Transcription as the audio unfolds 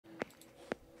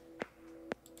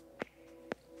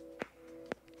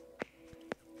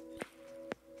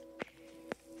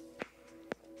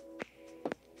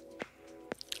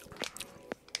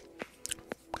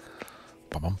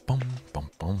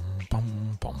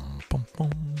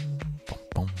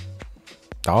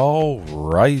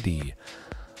Alrighty.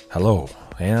 Hello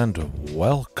and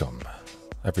welcome,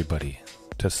 everybody.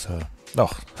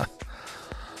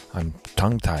 I'm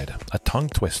tongue-tied. A tongue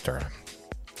twister.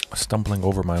 Stumbling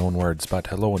over my own words, but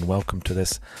hello and welcome to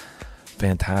this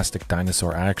fantastic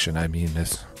dinosaur action. I mean,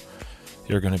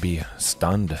 you're going to be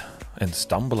stunned and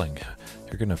stumbling.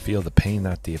 You're going to feel the pain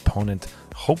that the opponent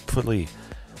hopefully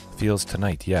feels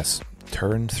tonight. Yes,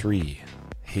 turn 3,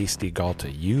 Hasty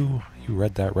Ghalta. You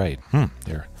read that right.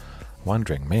 You're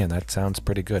wondering, man, that sounds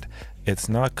pretty good. It's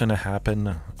not going to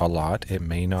happen a lot. It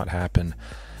may not happen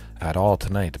at all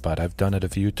tonight, but I've done it a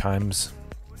few times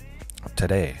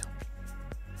today.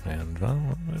 And,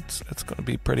 well, it's going to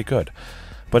be pretty good.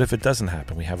 But if it doesn't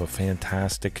happen, we have a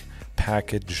fantastic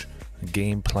package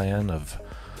game plan of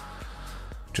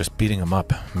just beating them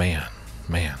up. Man.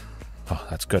 Oh,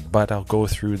 that's good. But I'll go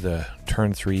through the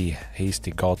turn 3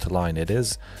 Hasty Ghalta line. It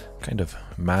is kind of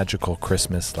magical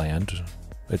Christmas land.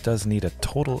 It does need a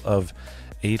total of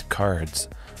 8 cards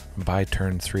by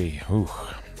turn 3. Ooh.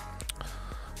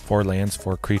 4 lands,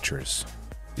 4 creatures.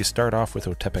 You start off with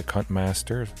Otepec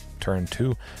Huntmaster. Turn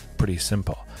 2, pretty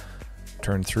simple.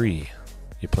 Turn 3,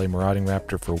 you play Marauding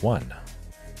Raptor for 1.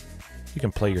 You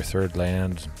can play your 3rd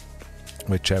land,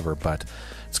 whichever, but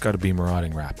it's got to be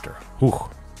Marauding Raptor. Ooh.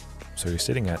 So you're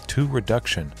sitting at 2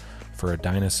 reduction for a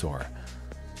dinosaur.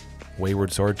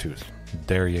 Wayward Swordtooth.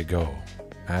 There you go.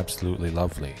 Absolutely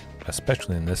lovely,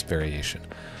 especially in this variation.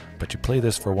 But you play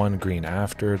this for 1 green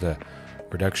after the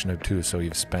reduction of 2, so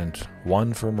you've spent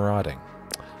 1 for Marauding,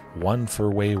 1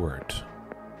 for Wayward.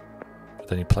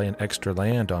 Then you play an extra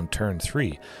land on turn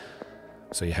 3.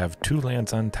 So you have 2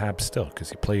 lands untapped still, because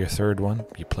you play your 3rd one,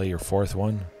 you play your 4th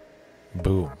one,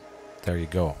 boom, there you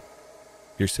go.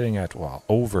 You're sitting at, well,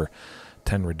 over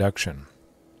 10 reduction.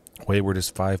 Wayward is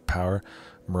 5 power,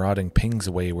 Marauding pings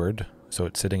Wayward, so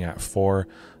it's sitting at 4,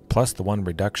 plus the 1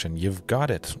 reduction. You've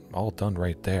got it all done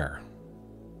right there.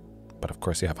 But of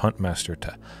course you have Huntmaster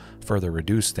to further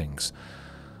reduce things.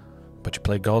 But you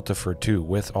play Ghalta for 2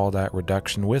 with all that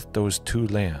reduction, with those 2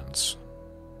 lands.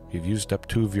 You've used up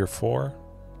 2 of your 4.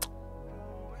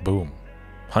 Boom.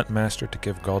 Huntmaster to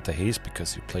give Ghalta haste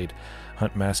because you played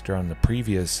Huntmaster on the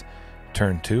previous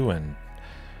turn 2, and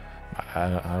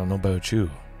I don't know about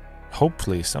you.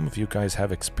 Hopefully some of you guys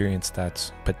have experienced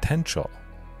that potential.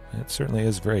 It certainly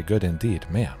is very good indeed.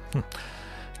 Man, it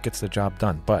gets the job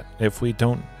done. But if we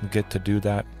don't get to do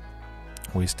that,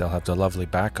 we still have the lovely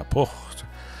backup. Oh.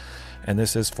 And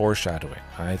this is foreshadowing,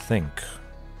 I think.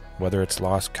 Whether it's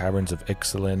Lost Caverns of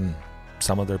Ixalan,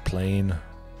 some other plane,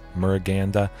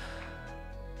 Muraganda.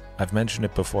 I've mentioned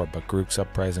it before, but Garruks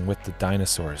Uprising with the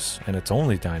dinosaurs, and it's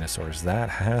only dinosaurs, that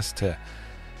has to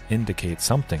indicate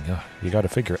something. You got to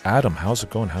figure, Adam, how's it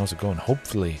going?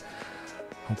 Hopefully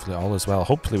all is well.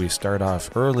 Hopefully we start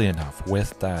off early enough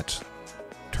with that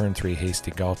turn 3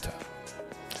 Hasty Ghalta.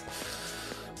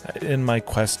 In my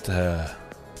quest to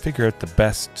figure out the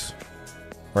best,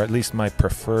 or at least my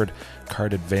preferred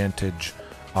card advantage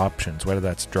options, whether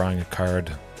that's drawing a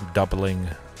card, doubling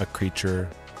a creature,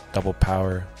 double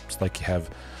power, it's like you have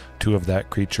 2 of that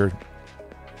creature,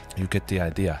 you get the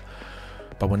idea.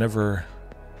 But whenever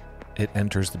it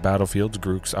enters the battlefield,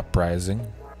 Garruks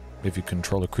Uprising, if you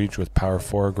control a creature with power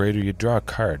 4 or greater, you draw a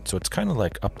card. So it's kind of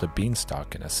like up the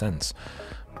beanstalk in a sense.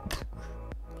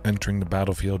 Entering the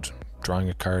battlefield, drawing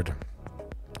a card,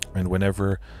 and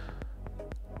whenever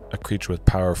a creature with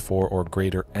power 4 or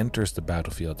greater enters the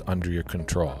battlefield under your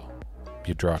control,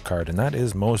 you draw a card. And that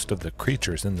is most of the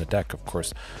creatures in the deck, of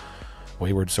course.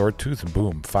 Wayward Swordtooth,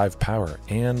 boom, 5 power.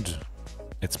 And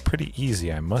it's pretty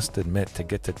easy, I must admit, to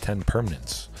get to 10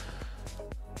 permanents.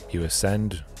 You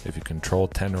ascend, if you control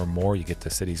 10 or more, you get the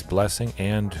City's Blessing,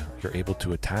 and you're able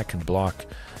to attack and block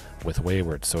with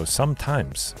Wayward. So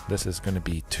sometimes this is going to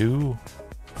be 2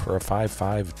 for a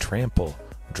 5/5 trample,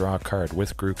 draw a card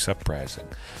with Garruks Uprising.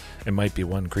 It might be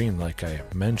 1 green, like I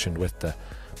mentioned, with the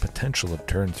potential of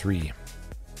turn 3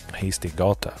 Hasty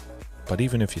Ghalta. But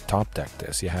even if you top deck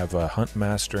this, you have a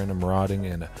Huntmaster and a Marauding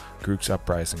and a Garruks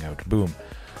Uprising out. Boom.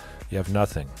 You have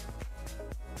nothing.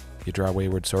 You draw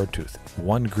Wayward Swordtooth.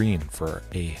 1 green for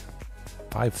a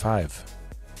 5/5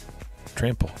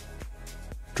 trample.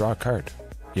 Draw a card.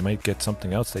 You might get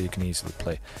something else that you can easily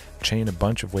play. Chain a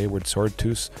bunch of Wayward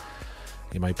Swordtooths.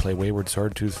 You might play Wayward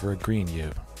Swordtooth for a green.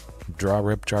 You draw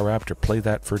Ripjaw Raptor. Play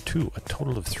that for 2. A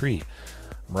total of 3.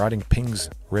 Marauding pings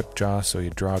Ripjaw, so you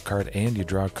draw a card, and you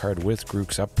draw a card with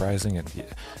Garruks Uprising, and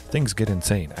things get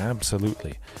insane.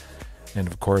 Absolutely. And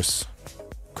of course,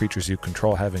 creatures you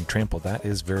control having trample, that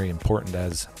is very important,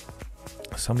 as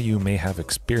some of you may have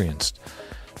experienced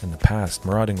in the past.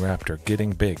 Marauding Raptor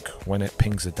getting big. When it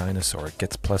pings a dinosaur, it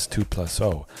gets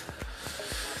 +2/+0.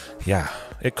 Yeah,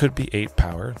 it could be 8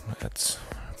 power. That's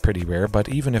pretty rare, but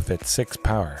even if it's 6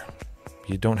 power,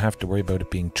 you don't have to worry about it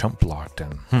being chump blocked.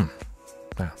 And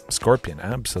Scorpion,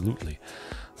 absolutely.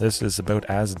 This is about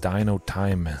as dino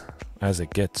time as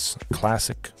it gets.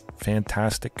 Classic,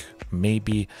 fantastic.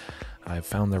 Maybe I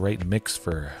found the right mix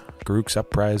for Garruks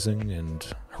Uprising and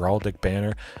Heraldic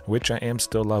Banner, which I am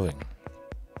still loving.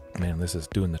 Man, this is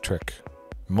doing the trick.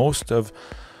 Most of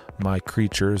my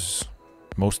creatures,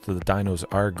 most of the dinos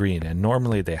are green, and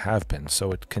normally they have been,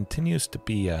 so it continues to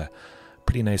be a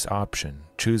pretty nice option.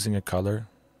 Choosing a color,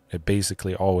 it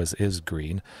basically always is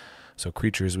green, so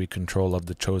creatures we control of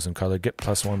the chosen color get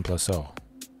 +1/+0.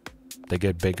 They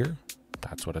get bigger,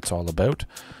 that's what it's all about,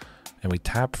 and we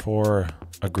tap for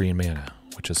a green mana,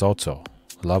 which is also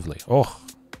lovely. Oh,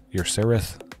 your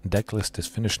Sereth deck list is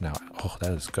finished now. Oh,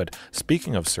 that is good.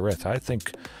 Speaking of Sereth,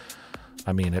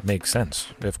 I mean, it makes sense.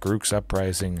 If Garruks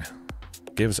Uprising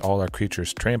gives all our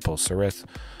creatures trample, Sereth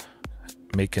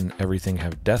making everything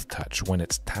have death touch when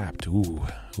it's tapped. Ooh,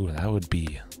 that would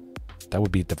be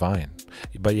divine.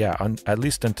 But yeah, at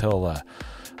least until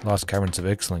Lost Caverns of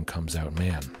Ixalan comes out,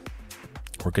 man,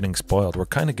 we're getting spoiled. We're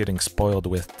kind of getting spoiled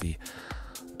with the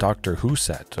Doctor Who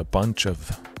set, a bunch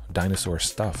of dinosaur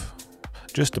stuff,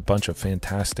 just a bunch of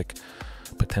fantastic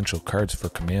potential cards for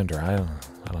Commander. I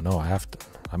don't know.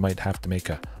 I might have to make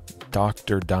a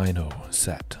Dr. Dino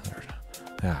set, or,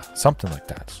 yeah, something like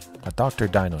that. A Dr.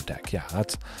 Dino deck. Yeah,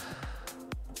 that's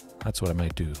what I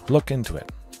might do. Look into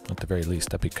it, at the very least.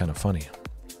 That'd be kind of funny.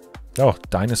 Oh,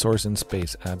 dinosaurs in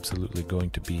space, absolutely going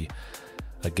to be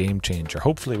a game changer.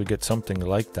 Hopefully we get something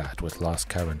like that with Lost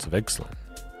Caverns of Ixalan.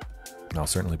 I'll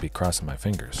certainly be crossing my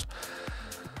fingers.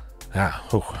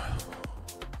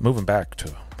 Moving back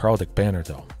to Heraldic Banner,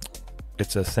 though.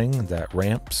 It's a thing that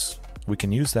ramps. We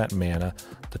can use that mana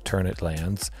to turn it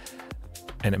lands,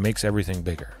 and it makes everything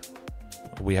bigger.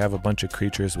 We have a bunch of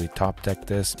creatures. We top deck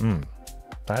this.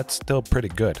 That's still pretty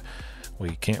good.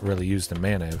 We can't really use the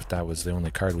mana if that was the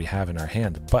only card we have in our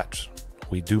hand, but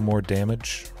we do more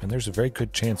damage, and there's a very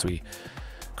good chance we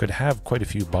could have quite a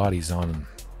few bodies on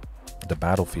the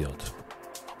battlefield.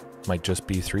 Might just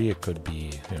be 3. It could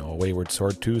be, a Wayward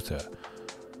Swordtooth,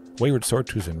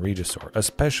 and Regisaur,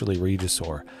 especially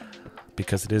Regisaur,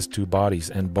 because it is 2 bodies,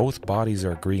 and both bodies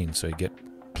are green, so you get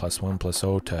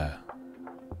 +1/+0 to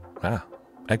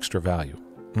extra value.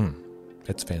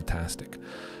 It's fantastic.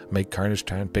 Make Carnage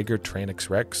Tyrant bigger, Tranix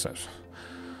Rex.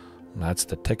 That's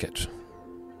the ticket.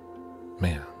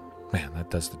 Man,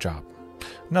 that does the job.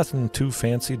 Nothing too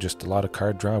fancy, just a lot of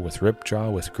card draw with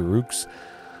Ripjaw, with Garruks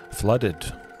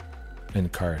flooded in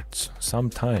cards.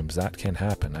 Sometimes that can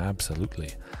happen,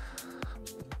 absolutely.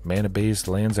 Mana-based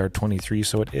lands are 23,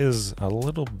 so it is a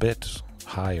little bit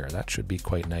higher. That should be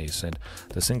quite nice. And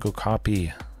the single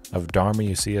copy of Dharma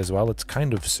you see as well, it's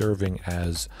kind of serving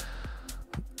as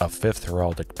a 5th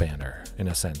Heraldic Banner, in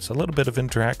a sense. A little bit of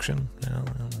interaction,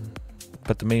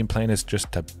 but the main plan is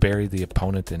just to bury the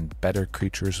opponent in better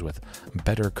creatures with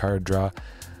better card draw,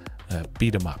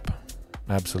 beat them up.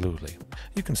 Absolutely.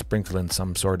 You can sprinkle in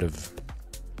some sort of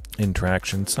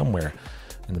interaction somewhere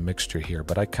in the mixture here,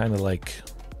 but I kind of like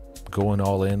going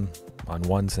all in on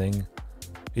one thing.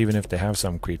 Even if they have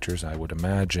some creatures, I would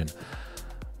imagine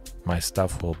my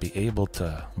stuff will be able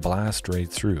to blast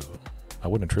right through. I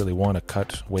wouldn't really want to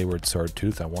cut Wayward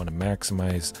Swordtooth. I want to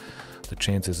maximize the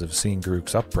chances of seeing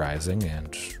Garruks Uprising,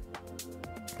 and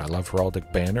I love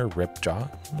Heraldic Banner, Ripjaw.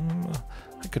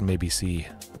 I could maybe see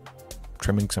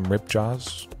trimming some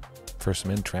Ripjaws for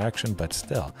some interaction, but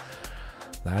still,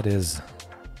 that is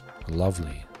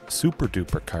lovely. Super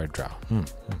duper card draw.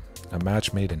 A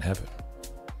match made in heaven.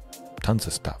 Tons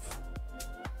of stuff.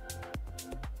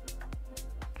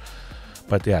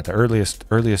 But yeah, the earliest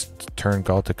turn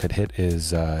Ghalta could hit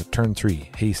is turn 3,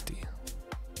 Hasty.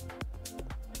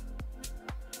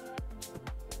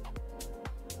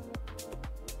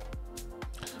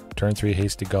 Turn 3,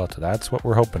 Hasty Ghalta. That's what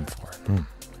we're hoping for.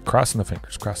 Crossing the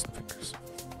fingers, crossing the fingers.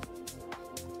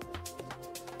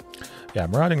 Yeah,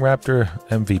 Marauding Raptor,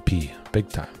 MVP. Big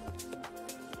time.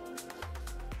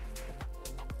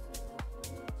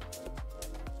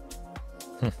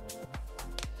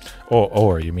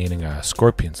 Oh, are you meaning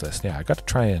Scorpion's list? Yeah, I gotta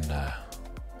try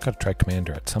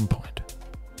Commander at some point.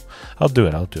 I'll do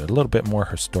it. A little bit more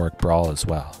Historic Brawl as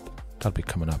well. That'll be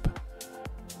coming up.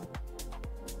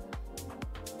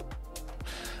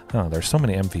 Oh, there's so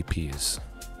many MVPs.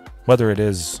 Whether it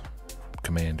is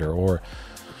Commander or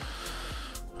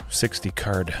 60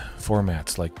 card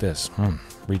formats like this.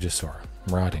 Regisaur,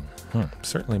 Marauding.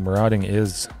 Certainly Marauding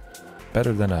is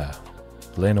better than a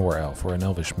Llanowar Elf or an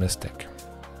Elvish Mystic.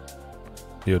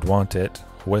 You would want it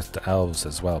with the Elves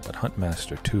as well, but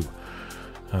Huntmaster too.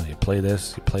 You play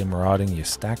this, you play Marauding, you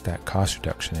stack that cost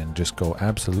reduction and just go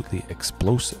absolutely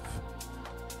explosive.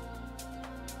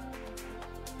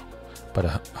 But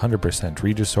 100%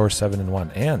 Regisaur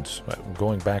 7-1, and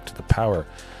going back to the power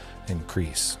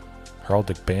increase.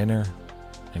 Heraldic Banner,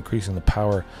 increasing the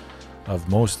power of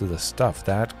most of the stuff.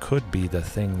 That could be the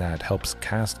thing that helps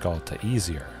cast Ghalta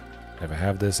easier. If I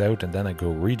have this out and then I go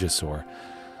Regisaur,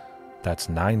 that's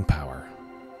 9 power.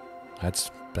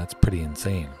 That's pretty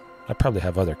insane. I probably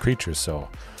have other creatures, so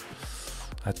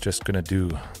that's just going to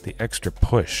do the extra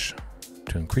push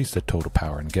to increase the total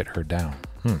power and get her down.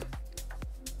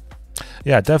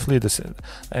 Yeah, definitely this,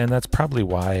 and that's probably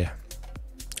why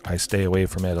I stay away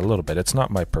from it a little bit. It's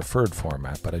not my preferred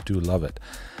format, but I do love it.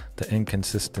 The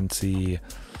inconsistency,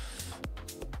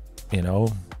 you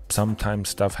know, sometimes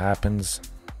stuff happens,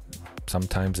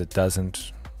 sometimes it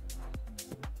doesn't.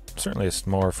 Certainly it's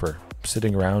more for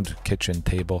sitting around kitchen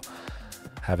table,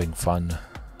 having fun.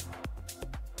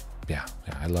 Yeah,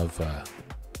 I love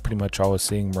pretty much always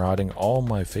seeing Marauding, all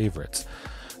my favorites.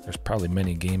 There's probably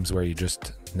many games where you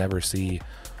just never see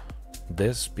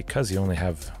this because you only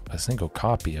have a single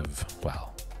copy of,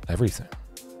 well, everything.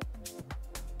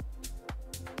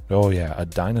 Oh yeah, a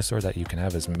dinosaur that you can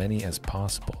have as many as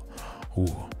possible.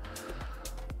 Ooh,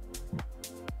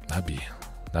 that'd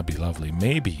be lovely.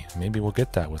 Maybe we'll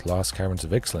get that with Lost Caverns of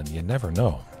Ixalan. You never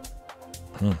know.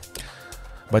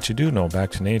 But you do know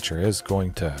Back to Nature is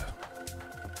going to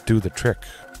do the trick,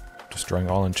 destroying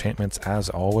all enchantments as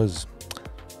always.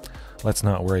 Let's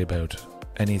not worry about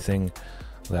anything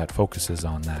that focuses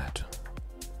on that.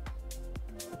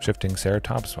 Shifting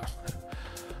Ceratops, well,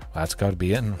 that's got to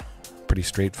be it. Pretty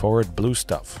straightforward. Blue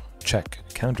stuff, check.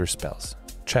 Counter spells,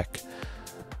 check.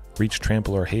 Reach,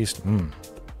 trample, or haste,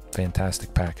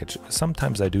 fantastic package.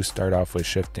 Sometimes I do start off with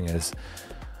shifting, as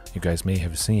you guys may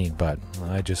have seen, but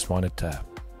I just wanted to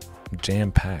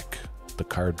jam-pack the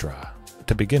card draw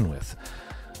to begin with.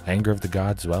 Anger of the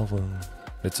Gods, well,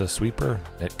 it's a sweeper.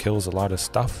 It kills a lot of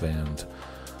stuff, and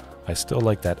I still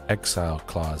like that exile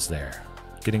clause there.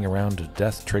 Getting around to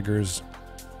death triggers,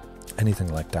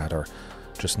 anything like that, or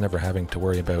just never having to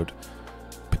worry about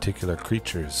particular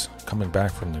creatures coming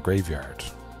back from the graveyard.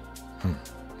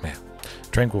 Man.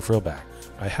 Tranquil Frillback.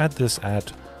 I had this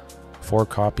at 4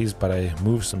 copies, but I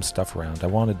moved some stuff around. I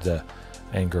wanted the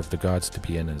Anger of the Gods to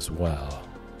be in as well.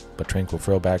 But Tranquil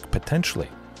Frillback, potentially,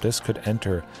 this could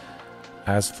enter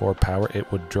as 4 power.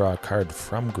 It would draw a card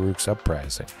from Garruks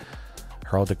Uprising.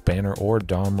 Heraldic Banner or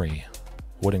Domri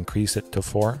would increase it to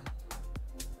 4.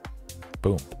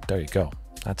 Boom, there you go.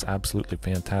 That's absolutely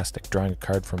fantastic. Drawing a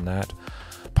card from that,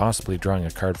 possibly drawing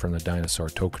a card from the dinosaur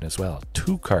token as well.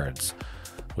 2 cards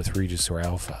with Regisaur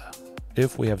Alpha.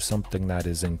 If we have something that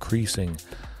is increasing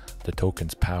the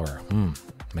token's power,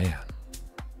 man,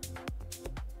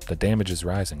 the damage is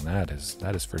rising. That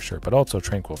is for sure. But also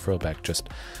Tranquil Frillback, just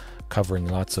covering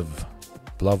lots of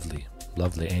lovely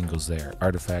angles there.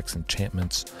 Artifacts,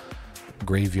 enchantments,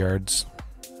 graveyards,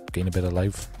 gain a bit of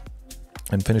life,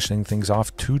 and finishing things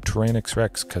off 2 Tyrannix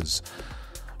Rex, because,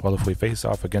 well, if we face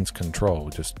off against Control,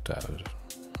 we just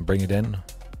bring it in,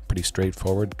 pretty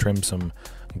straightforward, trim some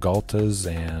Ghaltas,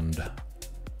 and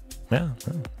yeah,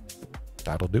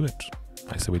 that'll do it.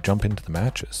 I say we jump into the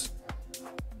matches.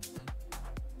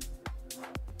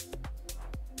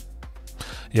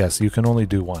 Yes, you can only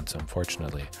do once,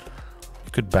 unfortunately.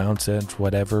 You could bounce it,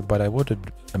 whatever, but I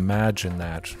would imagine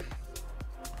that,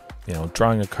 you know,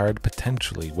 drawing a card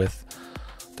potentially with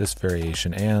this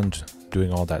variation and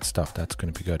doing all that stuff, that's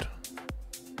going to be good.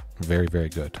 Very, very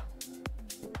good.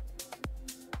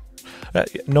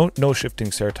 No shifting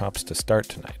Ceratops to start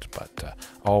tonight, but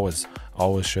always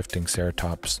shifting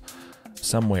Ceratops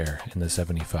somewhere in the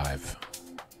 75.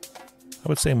 I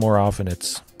would say more often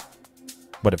it's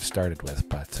what I've started with,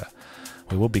 but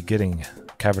we will be getting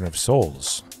Cavern of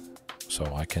Souls,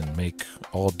 so I can make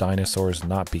all dinosaurs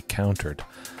not be countered,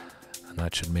 and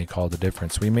that should make all the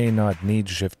difference. We may not need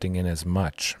shifting in as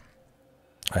much.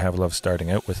 I have loved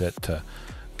starting out with it to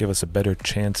give us a better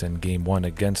chance in game 1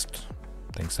 against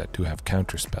things that do have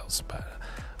counter spells, but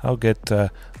I'll get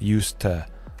used to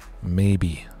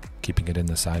maybe keeping it in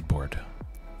the sideboard.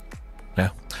 Yeah,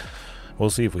 we'll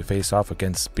see if we face off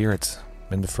against Spirits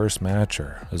in the first match,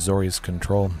 or Azorius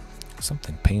Control,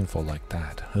 something painful like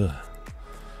that. Ugh.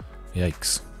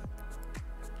 Yikes.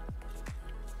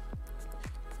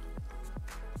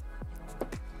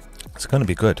 It's gonna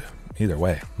be good either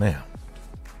way, man.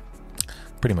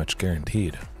 Pretty much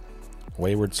guaranteed.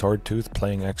 Wayward Swordtooth,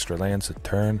 playing extra lands a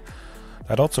turn.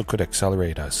 That also could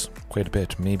accelerate us quite a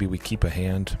bit. Maybe we keep a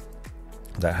hand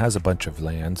that has a bunch of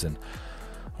lands and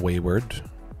Wayward,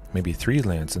 maybe 3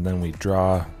 lands, and then we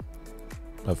draw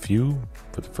a few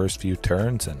for the first few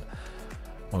turns, and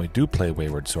when we do play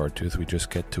Wayward Swordtooth, we just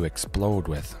get to explode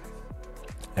with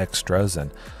extras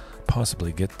and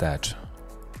possibly get that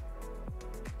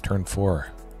turn 4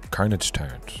 Carnage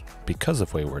turn because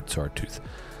of Wayward Swordtooth,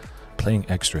 playing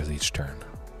extras each turn.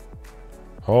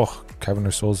 Oh,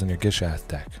 Cavern Souls in your Gishath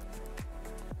deck.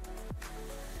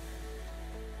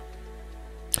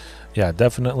 Yeah,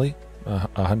 definitely,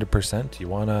 100%. You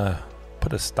want to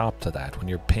put a stop to that when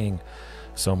you're paying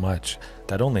so much.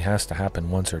 That only has to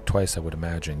happen once or twice, I would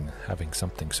imagine, having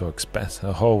something so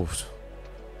expensive. Oh,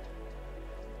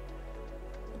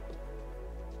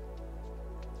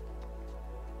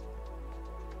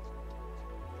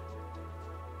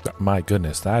 my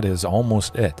goodness, that is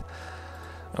almost it.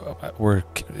 Oh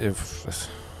boy,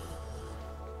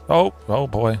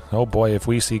 if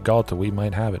we see Ghalta, we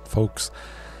might have it, folks.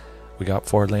 We got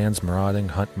 4 lands: Marauding,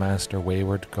 Huntmaster,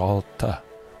 Wayward, Ghalta.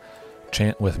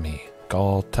 Chant with me,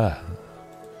 Ghalta.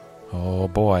 Oh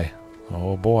boy.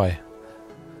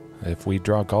 If we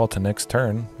draw Ghalta next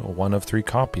turn, 1 of 3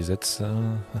 copies, it's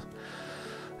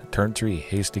turn 3,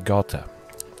 Hasty Ghalta.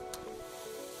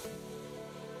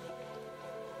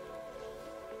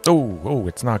 Oh,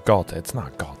 it's not Ghalta. It's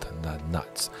not Ghalta.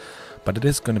 Nuts. But it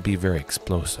is going to be very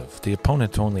explosive. The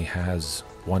opponent only has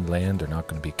 1 land. They're not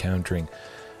going to be countering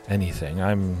anything.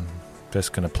 I'm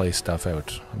just going to play stuff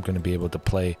out. I'm going to be able to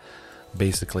play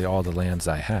basically all the lands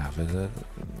I have.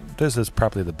 This is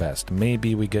probably the best.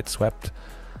 Maybe we get swept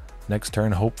next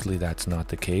turn. Hopefully that's not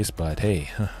the case. But hey,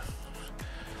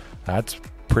 that's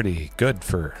pretty good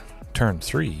for turn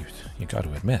 3. You got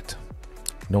to admit.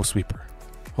 No sweeper.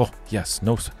 Oh, yes,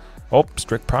 no. Oh,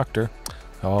 Strict Proctor.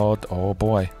 Oh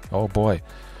boy.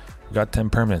 We got 10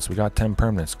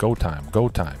 permanents. Go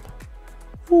time.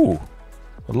 Ooh,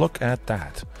 look at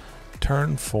that.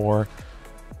 Turn 4,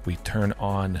 we turn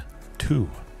on 2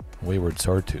 Wayward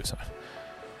Swordtooth.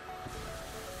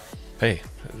 Hey,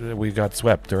 we got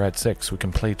swept. They're at 6. We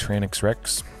can play Tranix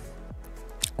Rex,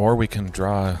 or we can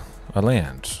draw a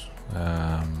land.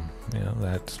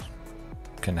 That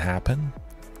can happen.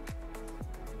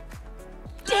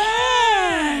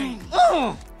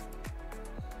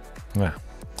 Yeah,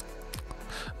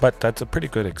 but that's a pretty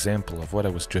good example of what I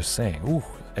was just saying. Ooh,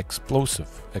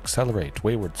 explosive, accelerate,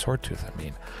 Wayward Swordtooth. I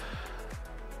mean,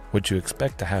 would you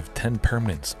expect to have 10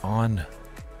 permanents on?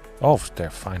 Oh, they're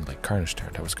finally Carnage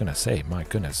turned. I was gonna say, my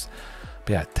goodness,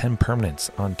 but yeah, 10 permanents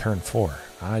on turn 4.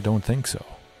 I don't think so.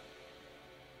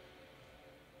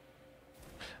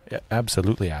 Yeah,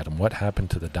 absolutely, Adam. What happened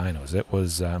to the dinos? It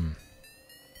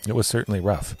was certainly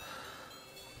rough.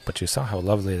 But you saw how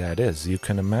lovely that is. You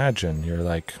can imagine, you're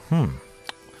like,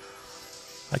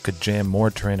 I could jam more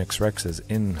Tranix Rexes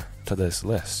into this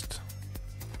list.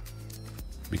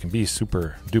 We can be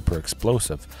super duper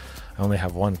explosive. I only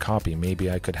have 1 copy. Maybe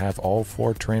I could have all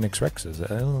 4 Tranix Rexes.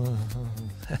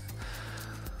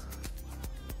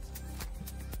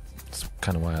 That's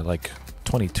kind of why I like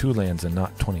 22 lands and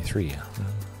not 23. A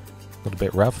little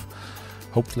bit rough.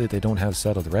 Hopefully they don't have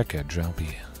Settled Wreckage. I'll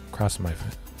be crossing my...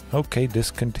 Okay,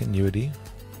 discontinuity.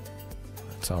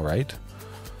 That's alright.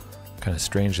 Kind of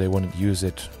strange they wouldn't use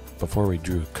it before we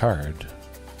drew a card.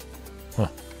 Huh.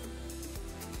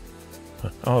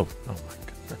 Oh my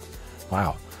god.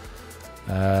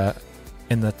 Wow.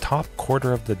 In the top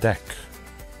quarter of the deck,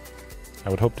 I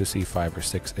would hope to see 5 or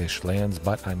 6-ish lands,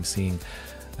 but I'm seeing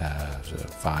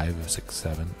 5, 6,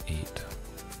 7, 8,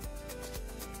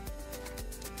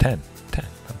 10.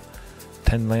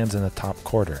 10 lands in the top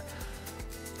quarter.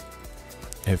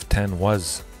 If 10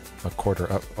 was a quarter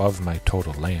of my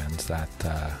total lands, that,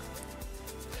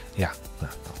 yeah,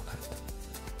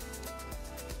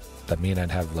 that mean I'd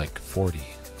have like 40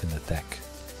 in the deck.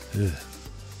 Ugh.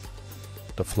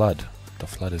 The flood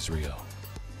is real.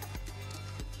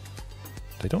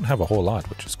 They don't have a whole lot,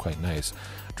 which is quite nice.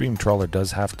 Dream Trawler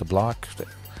does have to block.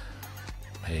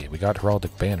 Hey, we got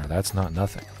Heraldic Banner. That's not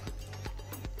nothing.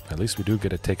 At least we do get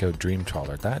to take out Dream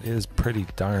Trawler. That is pretty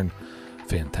darn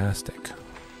fantastic.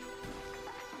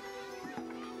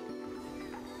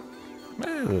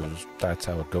 That's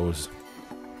how it goes.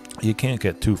 You can't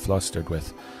get too flustered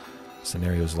with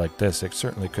scenarios like this. It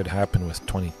certainly could happen with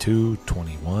 22,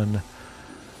 21.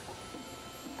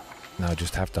 Now I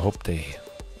just have to hope they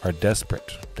are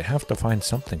desperate. They have to find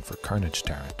something for Carnage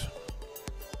Tyrant.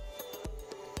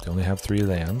 They only have 3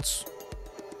 lands.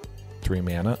 3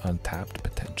 mana, untapped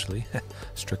potentially.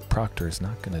 Strict Proctor is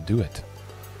not going to do it.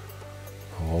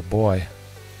 Oh boy.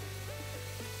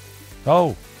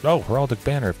 Oh, Heraldic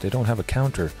Banner. If they don't have a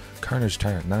counter, Carnage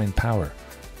Tyrant, 9 power.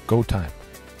 Go time.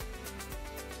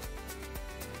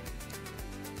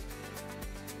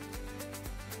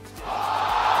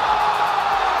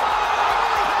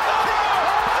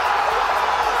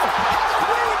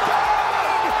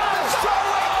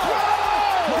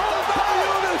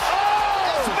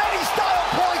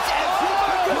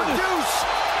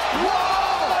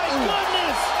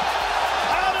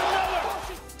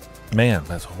 Man,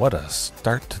 what a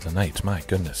start to the night. My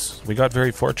goodness. We got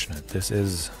very fortunate. This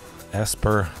is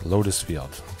Esper Lotus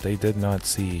Field. They did not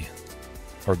see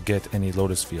or get any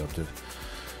Lotus Field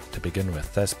to begin with.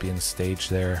 Thespian stage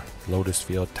there. Lotus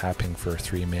Field tapping for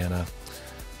 3 mana.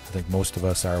 I think most of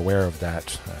us are aware of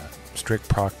that. Strict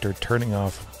Proctor turning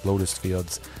off Lotus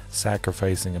Field's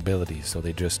sacrificing abilities, so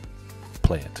they just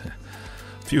play it.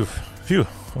 Phew.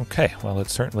 Okay, well,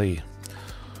 it's certainly...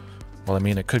 Well, I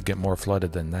mean, it could get more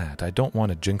flooded than that. I don't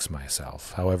want to jinx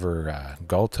myself. However,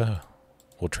 Ghalta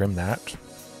will trim that.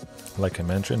 Like I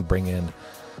mentioned, bring in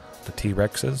the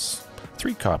T-Rexes.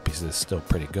 3 copies is still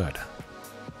pretty good.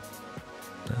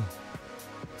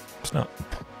 It's not...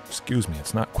 Excuse me,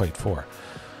 it's not quite 4.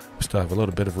 We still have a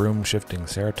little bit of room. Shifting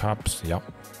Ceratops. Yep.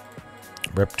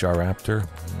 Ripjaw Raptor.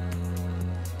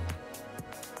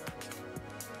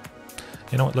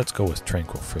 You know what? Let's go with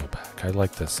Tranquil Frillback. I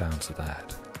like the sounds of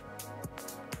that.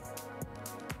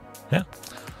 Yeah,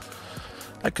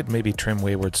 I could maybe trim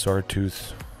Wayward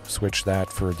Swordtooth, switch that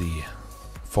for the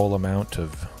full amount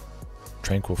of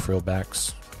Tranquil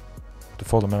Frillbacks, the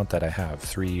full amount that I have,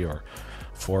 3 or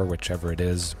 4, whichever it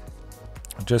is,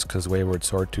 just because Wayward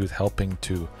Swordtooth helping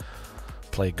to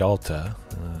play Ghalta.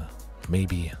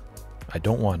 Maybe I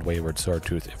don't want Wayward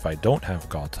Swordtooth if I don't have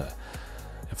Ghalta,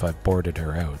 if I've boarded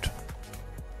her out.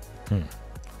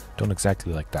 Don't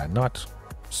exactly like that, not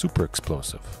super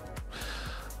explosive.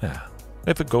 Yeah,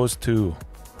 if it goes to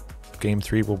Game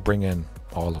 3, we'll bring in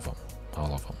all of them.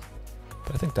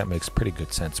 But I think that makes pretty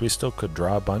good sense. We still could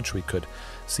draw a bunch. We could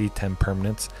see 10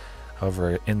 permanents.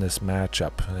 However, in this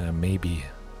matchup, maybe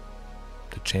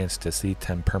the chance to see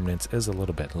 10 permanents is a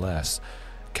little bit less.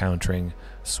 Countering,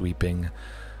 sweeping.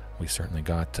 We certainly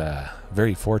got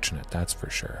very fortunate, that's for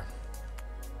sure.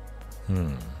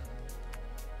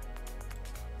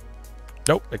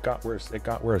 Nope, it got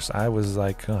worse. I was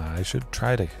like, I should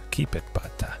try to keep it,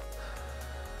 but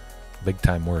big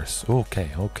time worse.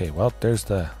 Okay, well, there's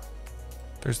the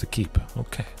keep.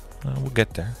 Okay, we'll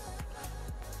get there.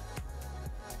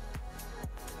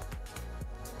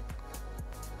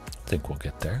 I think we'll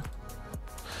get there.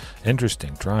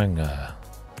 Interesting, drawing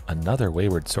another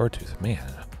Wayward Swordtooth. Man,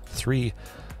 3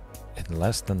 in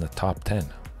less than the top 10.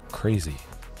 Crazy.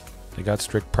 They got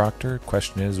Strict Proctor.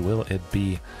 Question is, will it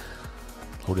be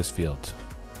Lotus Field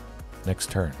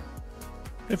next turn?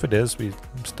 If it is, we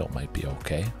still might be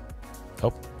okay.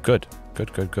 Oh, good.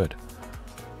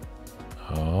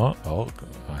 Oh,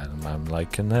 I'm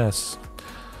liking this.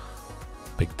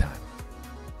 Big time.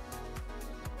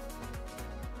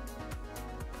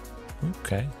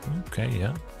 Okay,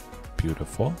 yeah.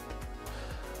 Beautiful.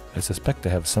 I suspect I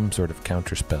have some sort of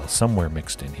counter spell somewhere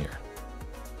mixed in here.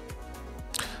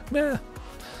 Meh.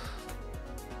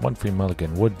 1 free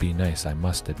mulligan would be nice, I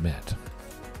must admit.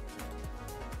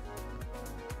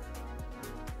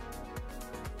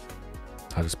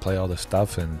 I'll just play all this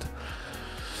stuff and...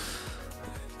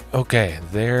 Okay,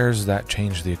 there's that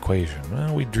change the equation.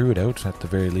 Well, we drew it out at the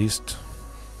very least.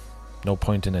 No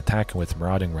point in attacking with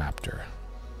Marauding Raptor.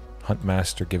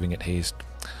 Huntmaster giving it haste.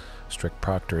 Strict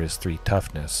Proctor is 3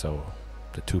 toughness, so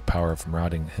the 2 power of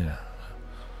Marauding...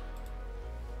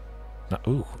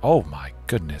 Ooh, oh my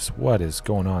goodness, what is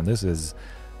going on? This is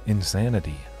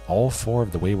insanity. All 4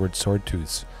 of the Wayward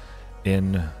Swordtooths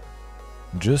in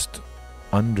just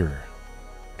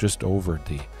over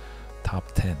the top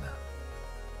 10.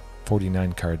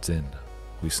 49 cards in.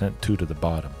 We sent 2 to the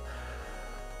bottom.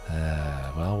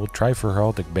 Well, we'll try for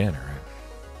Heraldic Banner.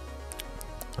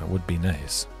 That would be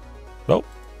nice. Oh,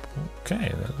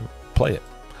 okay, play it.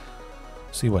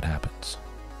 See what happens.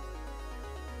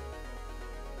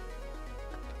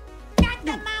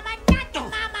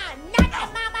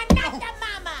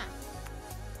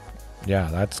 Yeah,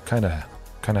 that's kind of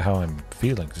how I'm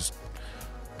feeling. Just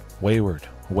wayward.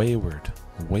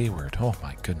 Oh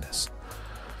my goodness.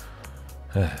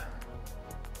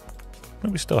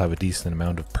 We still have a decent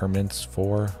amount of permanents.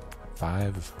 4,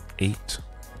 5, 8.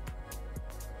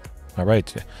 All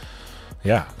right.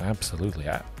 Yeah, absolutely.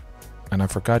 And I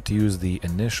forgot to use the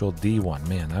initial D1.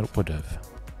 Man, that would have...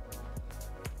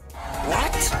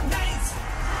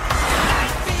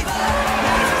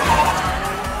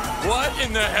 What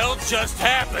in the hell just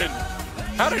happened?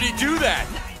 How did he do that?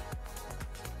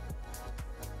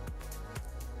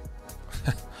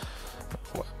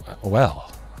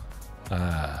 well,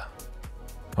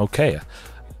 okay.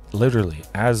 Literally,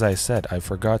 as I said, I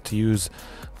forgot to use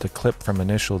the clip from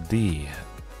Initial D.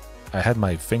 I had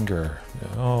my finger,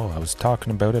 I was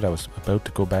talking about it. I was about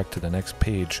to go back to the next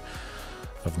page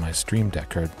of my stream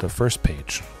deck, or the first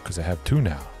page, because I have two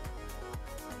now.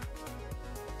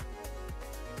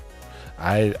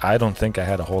 I don't think I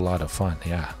had a whole lot of fun,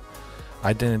 yeah.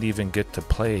 I didn't even get to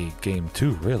play game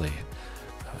 2, really.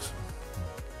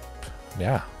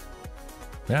 Yeah.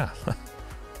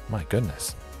 My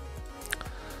goodness.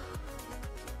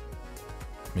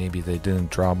 Maybe they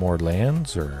didn't draw more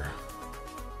lands or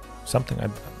something.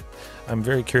 I'm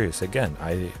very curious. Again,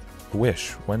 I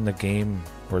wish when the game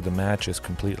or the match is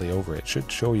completely over, it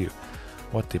should show you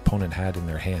what the opponent had in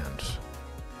their hand.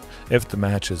 If the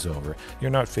match is over, you're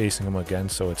not facing them again,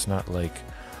 so it's not like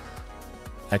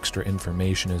extra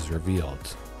information is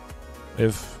revealed.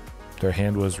 If their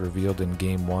hand was revealed in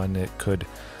game 1, it could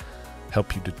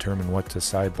help you determine what to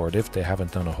sideboard if they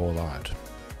haven't done a whole lot.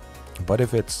 But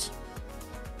if it's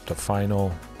the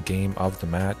final game of the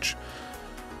match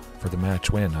for the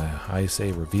match win, I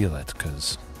say reveal it,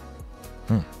 because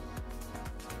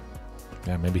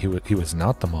yeah, maybe he was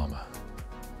not the mama.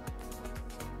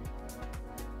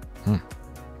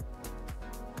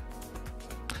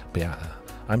 But yeah,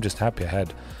 I'm just happy I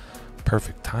had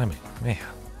perfect timing. Man,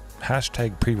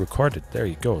 hashtag pre-recorded, there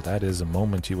you go. That is a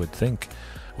moment you would think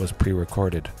was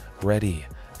pre-recorded, ready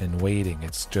and waiting.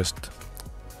 It's just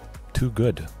too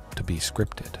good to be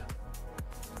scripted.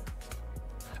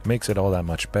 It makes it all that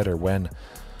much better when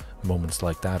moments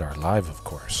like that are live, of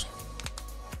course.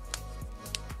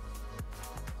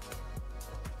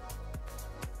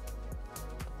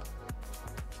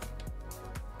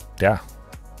 Yeah.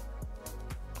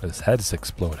 His head's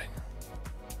exploding.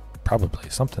 Probably,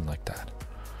 something like that.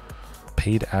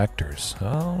 Paid actors.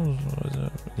 Oh,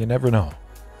 you never know.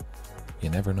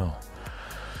 You never know.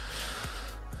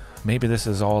 Maybe this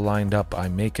is all lined up. I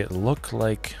make it look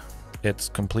like it's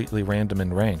completely random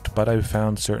and ranked, but I've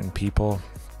found certain people,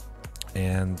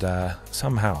 and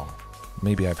somehow,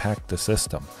 maybe I've hacked the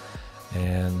system,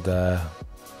 and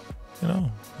you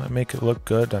know, I make it look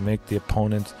good. I make the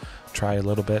opponent try a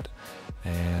little bit,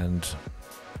 and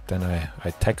then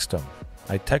I text them.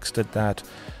 I texted that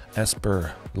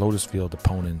Esper Lotus Field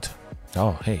opponent,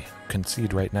 oh hey,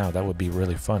 concede right now, that would be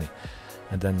really funny.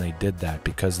 And then they did that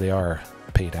because they are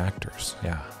paid actors.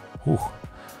 Yeah. Whew.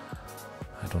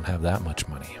 I don't have that much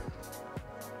money.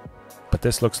 But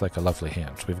this looks like a lovely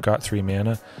hand. We've got 3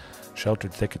 mana.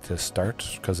 Sheltered Thicket to start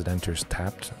because it enters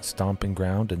tapped. Stomping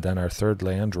Ground, and then our third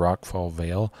land, Rockfall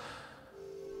Vale,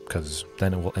 because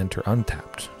then it will enter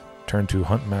untapped. Turn 2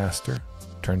 Huntmaster,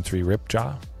 turn 3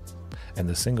 Ripjaw, and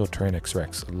the single Tyrannosaurus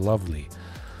Rex. Lovely,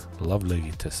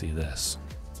 lovely to see this.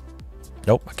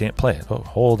 Nope, I can't play it. Oh,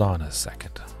 hold on a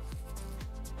second.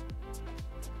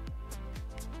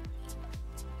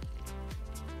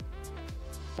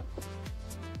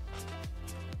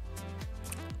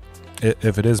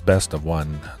 If it is best of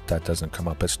 1, that doesn't come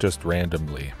up. It's just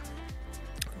randomly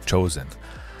chosen.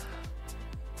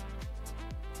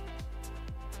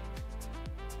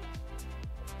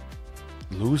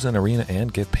 Lose an arena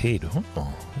and get paid.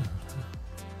 Oh,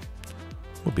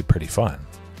 would be pretty fun.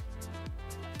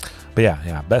 But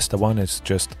yeah, best of 1 is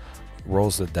just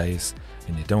rolls the dice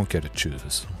and you don't get to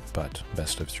choose. But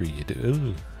best of 3 you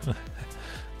do.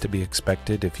 To be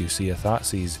expected. If you see a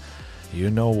Thoughtseize, you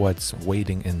know what's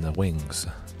waiting in the wings.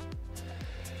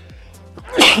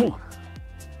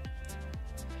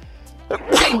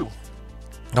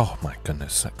 Oh my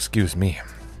goodness, excuse me.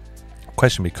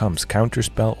 Question becomes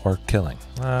counterspell or killing.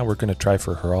 We're going to try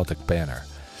for Heraldic Banner.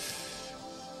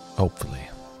 Hopefully.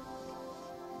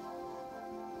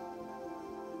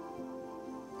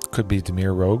 Could be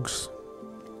Dimir Rogues.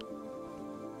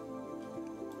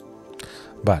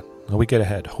 But we get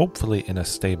ahead, hopefully in a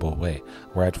stable way.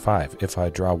 We're at 5. If I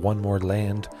draw 1 more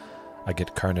land, I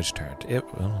get Carnage turned.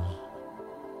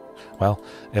 Well,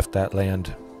 if that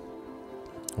land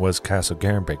was Castle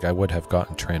Garenbrig, I would have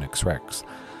gotten Tyrannosaurus Rex.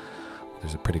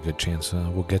 There's a pretty good chance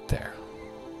we'll get there.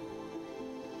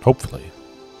 Hopefully.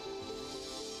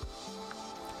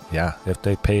 Yeah, if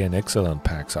they pay in Ixalan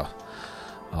packs,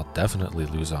 I'll definitely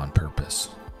lose on purpose.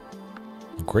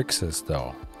 Grixis,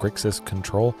 though. Grixis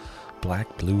Control.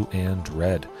 Black, blue, and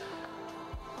red.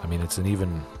 I mean, it's an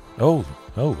even... Oh,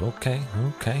 okay.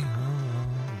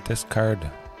 Discard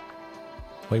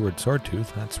Wayward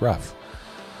Swordtooth. That's rough.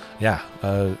 Yeah,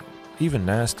 even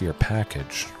nastier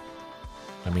package.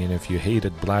 I mean, if you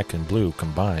hated black and blue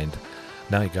combined,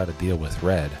 now you got to deal with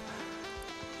red.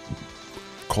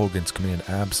 Kolaghan's Command,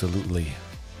 absolutely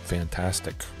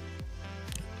fantastic.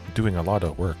 doing a lot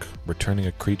of work. Returning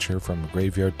a creature from a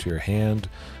graveyard to your hand,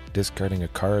 discarding a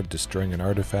card, destroying an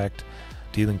artifact,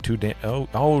 dealing 2 damage.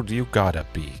 Oh, you gotta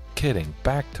be kidding.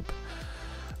 Back to...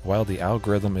 While the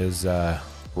algorithm is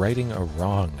righting a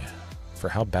wrong for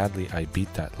how badly I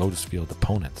beat that Lotus Field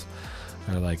opponent.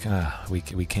 They're like, we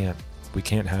can't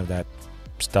have that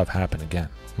stuff happen again.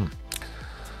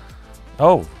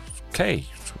 Oh, okay.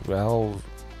 Well,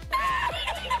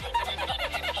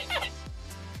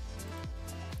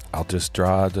 I'll just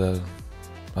draw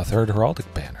a third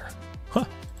Heraldic Banner. Huh.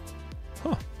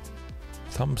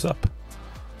 Thumbs up.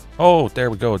 Oh, there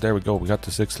we go. We got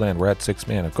the 6th land. We're at 6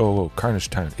 mana. Go. Carnage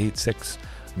Town. 8/6.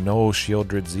 No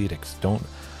Shieldred's Edicts. Don't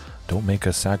make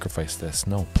us sacrifice this.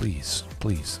 No, please.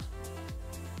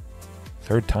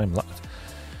 3rd time.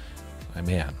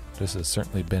 Man, this has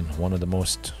certainly been one of the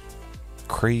most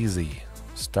crazy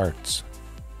starts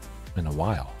in a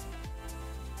while.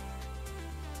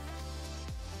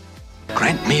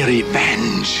 Grant me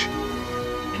revenge.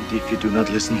 And if you do not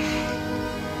listen,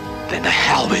 then the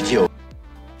hell with you.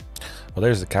 Well,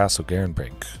 there's the Castle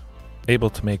Garenbrink. Able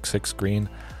to make 6 green.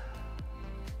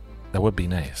 That would be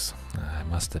nice, I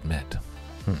must admit.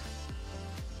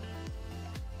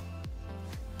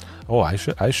 Oh, I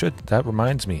should. That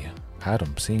reminds me,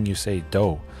 Adam, seeing you say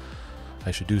dough,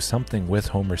 I should do something with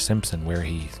Homer Simpson where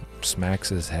he smacks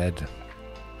his head.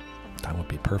 That would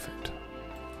be perfect.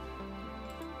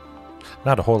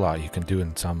 Not a whole lot you can do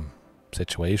in some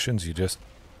situations. You just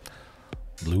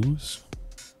lose.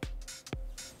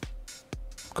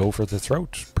 Go for the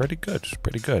throat. Pretty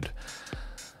good.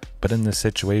 But in this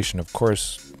situation, of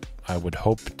course, I would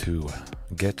hope to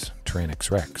get Tyrannix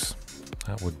Rex.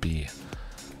 That would be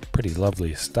pretty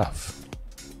lovely stuff.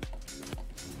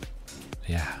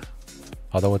 Yeah.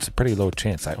 Although it's a pretty low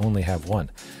chance. I only have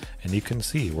 1. And you can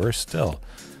see we're still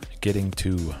getting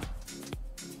to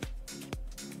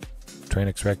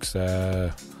Tyrannix Rex,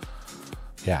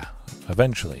 yeah,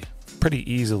 eventually. Pretty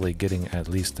easily getting at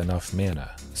least enough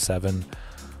mana. 7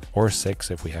 or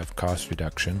 6 if we have cost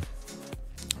reduction.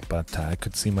 But I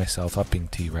could see myself upping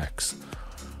T-Rex.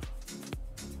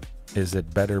 Is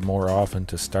it better more often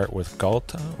to start with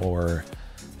Ghalta, or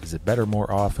is it better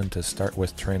more often to start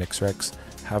with Tyrannix Rex,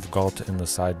 have Ghalta in the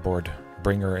sideboard,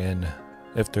 bring her in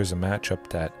if there's a matchup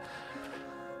that,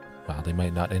 well, they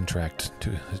might not interact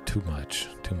too much.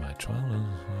 Well,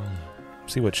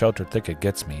 see what Sheltered Thicket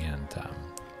gets me, and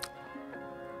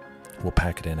we'll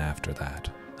pack it in after that.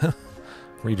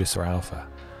 Regis or Alpha.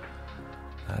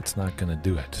 That's not gonna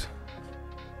do it.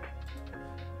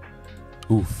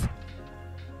 Oof.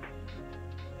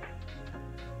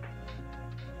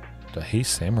 The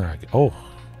Haste Samurai. Oh,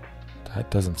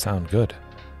 that doesn't sound good.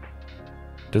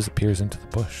 Disappears into the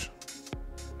bush.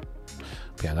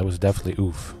 But yeah, that was definitely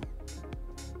oof.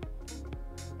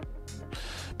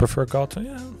 Prefer Ghalta?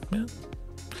 Yeah.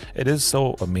 It is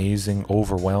so amazing,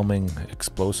 overwhelming,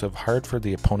 explosive, hard for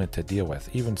the opponent to deal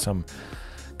with. Even some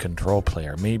control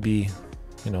player. Maybe,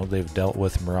 they've dealt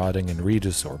with Marauding and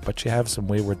Regisaur, but you have some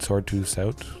Wayward Swordtooths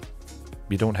out.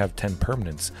 You don't have 10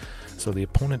 permanents, so the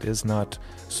opponent is not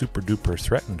super duper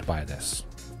threatened by this.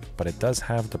 But it does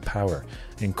have the power,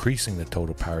 increasing the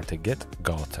total power to get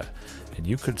Ghalta, and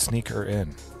you could sneak her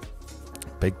in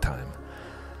big time.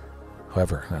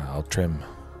 However, I'll trim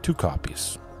 2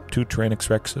 copies, 2 Tyrannix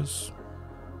Rexes.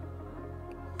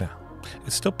 Yeah,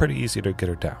 it's still pretty easy to get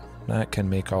her down. That can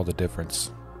make all the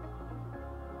difference.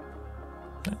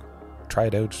 Yeah. Try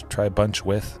it out, try a bunch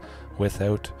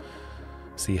without,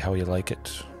 see how you like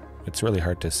it. It's really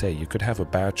hard to say. You could have a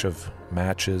batch of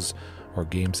matches or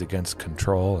games against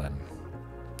Control and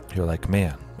you're like,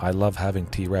 man, I love having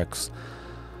T-Rex,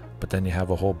 but then you have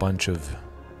a whole bunch of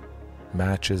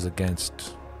matches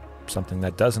against something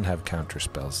that doesn't have counter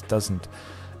spells, doesn't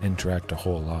interact a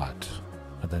whole lot,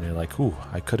 and then you're like, ooh,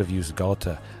 I could have used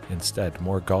Ghalta instead.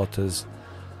 More Ghaltas,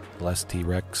 less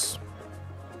T-Rex.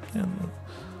 And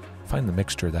find the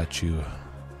mixture that you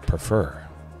prefer.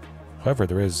 However,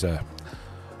 there is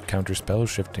counter spells,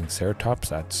 Shifting Ceratops,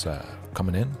 that's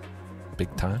coming in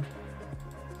big time,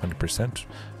 100%.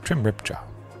 Trim Ripjaw.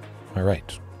 All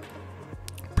right,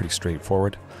 pretty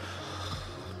straightforward.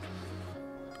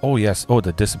 Oh yes,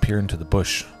 the disappear into the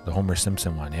bush, the Homer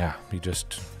Simpson one. Yeah, you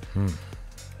just,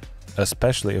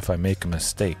 especially if I make a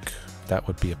mistake, that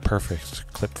would be a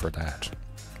perfect clip for that,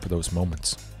 for those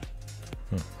moments.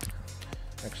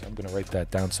 Actually, I'm gonna write that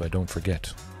down so I don't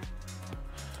forget.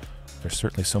 There's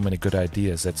certainly so many good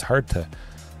ideas. It's hard to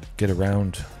get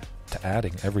around to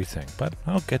adding everything, but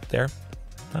I'll get there.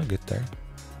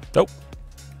 Nope,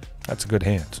 that's a good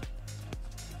hand.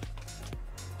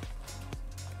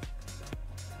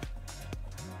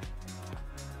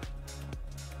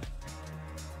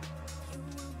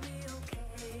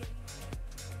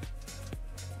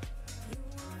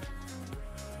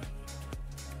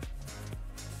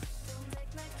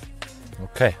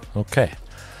 Okay, okay.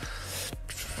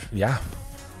 Yeah.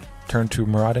 Turn 2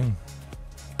 Marauding.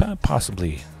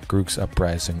 Possibly Garruks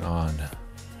Uprising on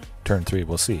turn 3.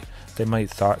 We'll see. They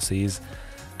might Thoughtseize,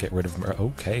 get rid of...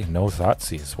 Okay, no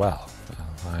Thoughtseize. Well,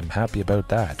 I'm happy about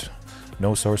that.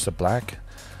 No source of black.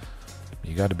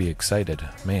 You got to be excited.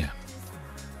 Man.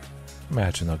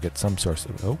 Imagine they'll get some source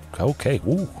of... Oh, okay.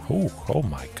 Ooh, ooh, oh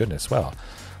my goodness. Well,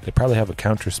 they probably have a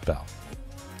counter spell.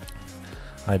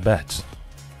 I bet.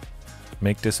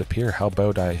 Make disappear. How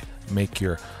about I make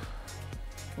your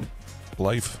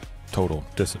life total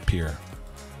disappear?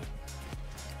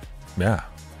 Yeah.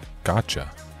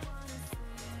 Gotcha.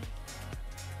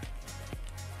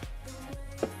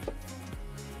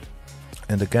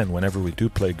 And again, whenever we do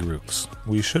play Garruks,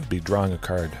 we should be drawing a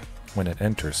card when it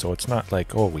enters, so it's not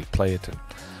like, oh, we play it and...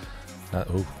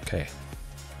 oh, okay.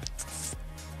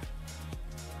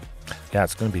 Yeah,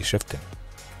 it's going to be shifting.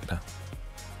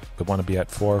 We want to be at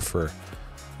 4 for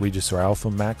Regis or Alpha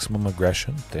maximum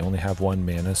aggression. They only have 1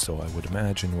 mana, so I would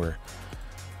imagine we're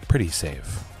pretty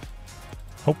safe.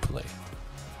 Hopefully.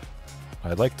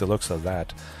 I like the looks of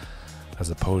that as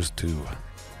opposed to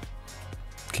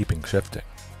keeping shifting.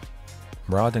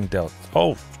 Marauding dealt.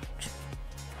 Oh!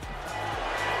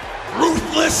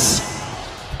 Ruthless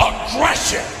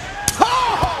aggression!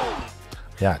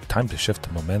 Yeah, time to shift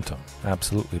the momentum.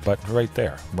 Absolutely. But right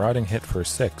there, Marauding hit for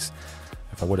 6.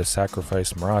 If I would have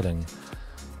sacrificed Marauding,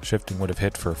 shifting would have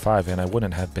hit for 5, and I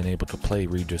wouldn't have been able to play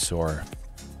Regisaur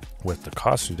with the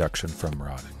cost reduction from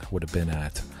Marauding. I would have been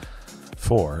at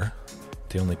 4.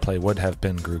 The only play would have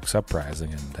been Garruks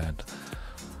Uprising, and that,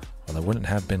 well, it wouldn't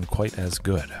have been quite as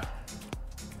good.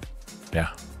 Yeah.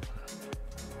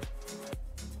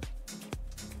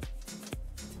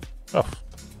 Oh,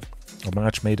 a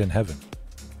match made in heaven.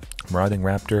 Marauding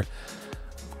Raptor,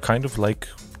 kind of like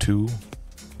 2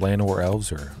 Llanowar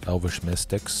Elves or Elvish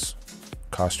Mystics.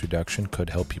 Cost reduction could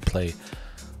help you play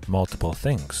multiple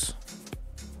things,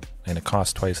 and it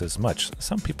costs twice as much.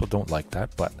 Some people don't like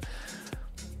that, but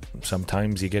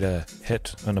sometimes you get a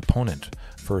hit an opponent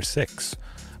for 6.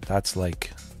 That's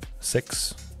like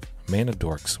 6 mana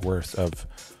dorks worth of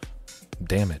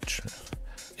damage.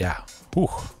 Yeah. Whew.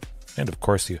 And of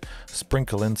course you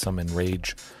sprinkle in some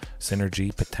enrage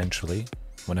synergy potentially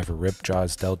whenever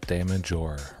Ripjaw's dealt damage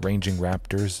or ranging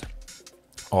raptors.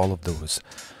 All of those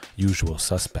usual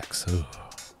suspects. Ugh.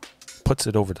 Puts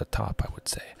it over the top, I would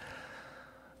say.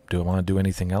 Do I want to do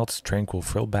anything else? Tranquil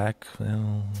Frillback?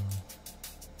 Well,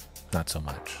 not so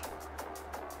much.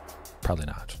 Probably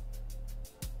not.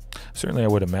 Certainly I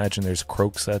would imagine there's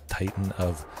Kroxa, Titan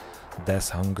of Death's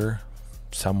Hunger,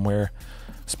 somewhere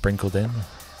sprinkled in.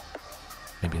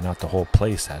 Maybe not the whole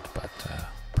playset, but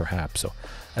perhaps. So,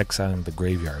 exiling the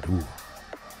graveyard. Ooh.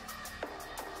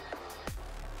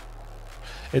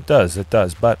 It does,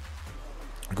 but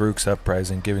Garruks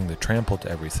Uprising, giving the trample to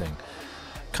everything,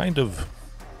 kind of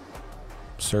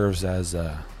serves as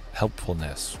a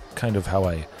helpfulness. Kind of how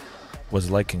I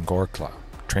was liking Goreclaw.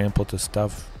 Trample to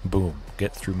stuff, boom,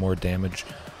 get through more damage.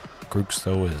 Garruks,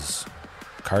 though, is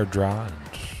card draw, and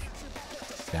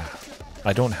yeah.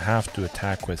 I don't have to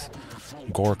attack with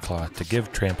Goreclaw to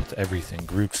give trample to everything.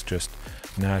 Garruks just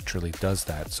naturally does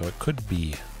that, so it could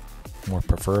be more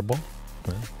preferable.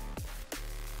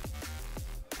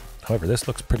 However, this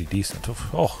looks pretty decent.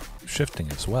 Oh, shifting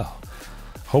as well.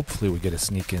 Hopefully we get a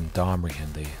sneak in Domri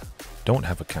and they don't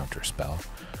have a counter spell.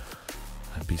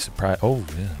 I'd be surprised. Oh,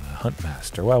 yeah,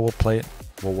 Huntmaster. Well, we'll play it.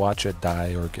 We'll watch it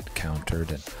die or get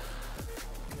countered. And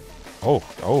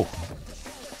oh.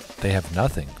 They have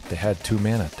nothing. They had 2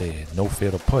 mana. They had no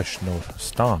Fatal Push, no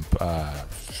Stomp.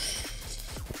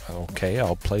 Okay,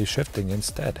 I'll play Shifting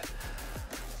instead.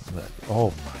 But,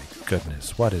 oh my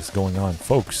goodness, what is going on,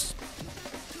 folks?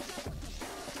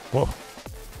 Whoa.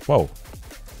 Whoa.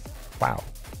 Wow.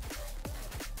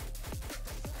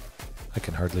 I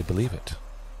can hardly believe it.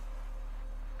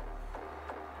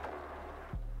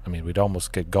 I mean, we'd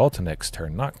almost get Ghalta next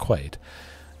turn. Not quite.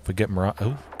 If we get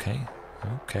Oh, okay.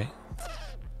 Okay.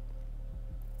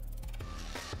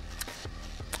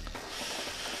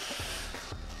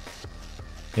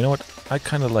 You know what? I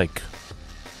kind of like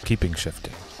keeping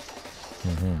shifting.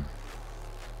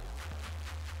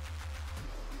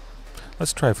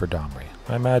 Let's try for Domri.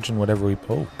 I imagine whatever we...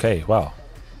 Okay, wow.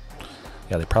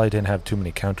 Yeah, they probably didn't have too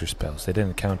many counter spells. They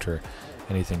didn't counter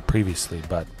anything previously,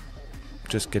 but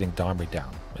just getting Domri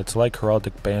down. It's like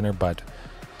Heraldic Banner, but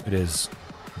it is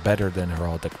better than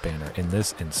Heraldic Banner in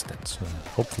this instance.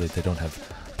 Hopefully they don't have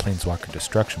Planeswalker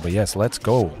Destruction. But yes, let's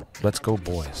go. Let's go,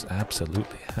 boys.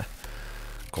 Absolutely.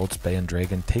 Goldsbane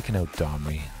Dragon taking out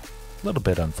Domri. A little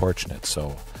bit unfortunate,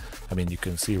 so... I mean, you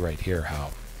can see right here how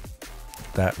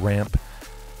that ramp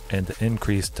And the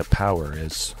increase to power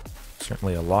is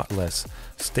certainly a lot less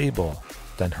stable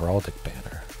than Heraldic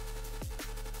Banner.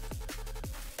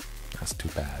 That's too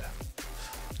bad.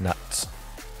 Nuts.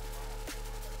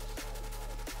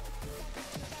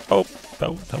 Oh,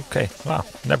 okay. Wow,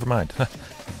 never mind.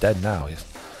 Dead now. He's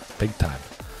big time.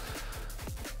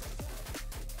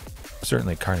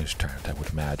 Certainly Carnage Tyrant, I would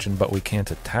imagine, but we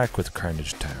can't attack with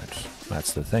Carnage Tyrant.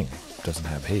 That's the thing. It doesn't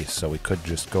have haste, so we could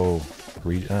just go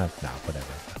no,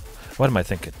 whatever. What am I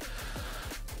thinking?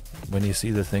 When you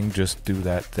see the thing, just do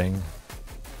that thing,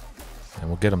 and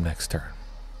we'll get him next turn.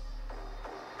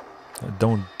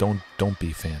 Don't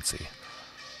be fancy.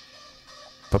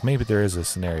 But maybe there is a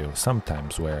scenario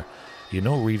sometimes where you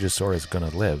know Regisaur is gonna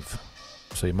live,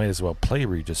 so you might as well play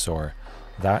Regisaur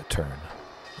that turn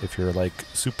if you're like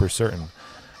super certain,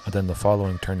 and then the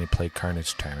following turn you play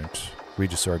Carnage Tyrant.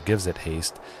 Regisaur gives it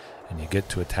haste, and you get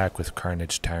to attack with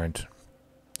Carnage Tyrant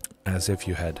as if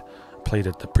you had played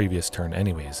it the previous turn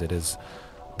anyways. It is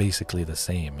basically the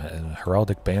same.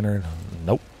 Heraldic Banner,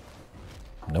 nope.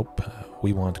 Nope.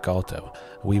 We want Ghalta.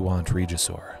 We want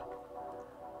Regisaur.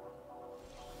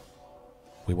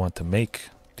 We want to make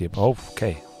the... Oh,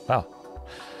 okay. Wow.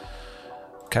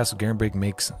 Castle Garenbrig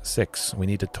makes 6. We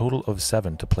need a total of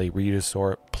 7 to play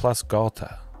Regisaur plus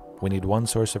Ghalta. We need 1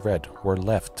 source of red. We're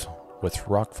left with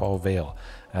Rockfall Vale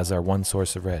as our 1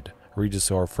 source of red.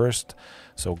 Regisaur first,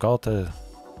 so Ghalta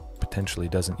potentially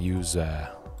doesn't use...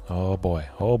 oh boy.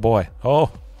 Oh boy.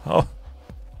 Oh. Oh.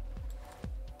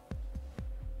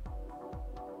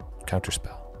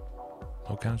 Counterspell.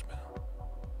 No counterspell.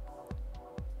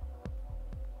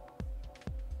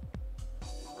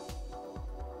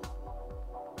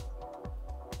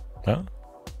 Huh?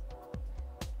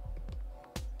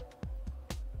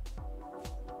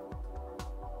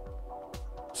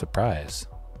 Surprise.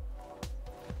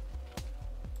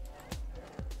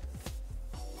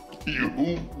 You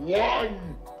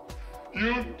won!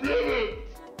 You did it!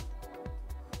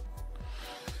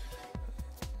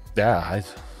 Yeah,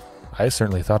 I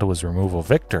certainly thought it was removal.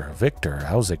 Victor,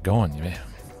 how's it going? You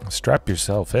strap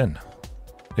yourself in.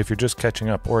 If you're just catching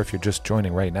up or if you're just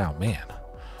joining right now, man.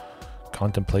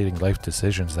 Contemplating life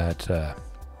decisions that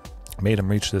made him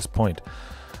reach this point.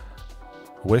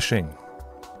 Wishing,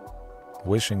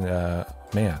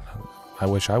 man, I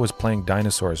wish I was playing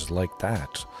dinosaurs like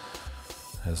that.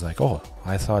 I was like, oh,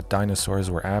 I thought dinosaurs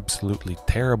were absolutely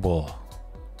terrible.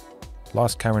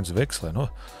 Lost Caverns of Ixalan. Oh,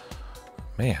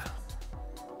 man.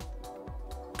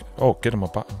 Oh, get him a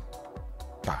body.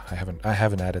 I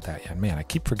haven't added that yet. Man, I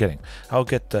keep forgetting. I'll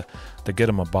get the get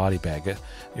him a body bag.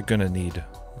 You're gonna need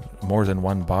more than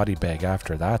 1 body bag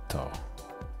after that, though.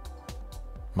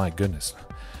 My goodness,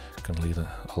 gonna need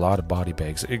a lot of body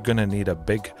bags. You're gonna need a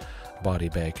big body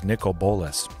bag. Nicol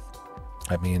Bolas.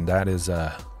 I mean, that is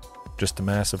just a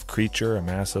massive creature, a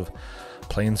massive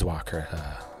planeswalker.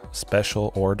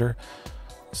 Special order.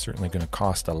 Certainly gonna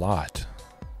cost a lot,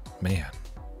 man.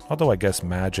 Although I guess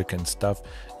magic and stuff,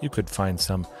 you could find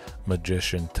some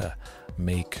magician to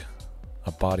make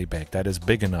a body bag that is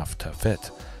big enough to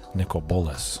fit Nicol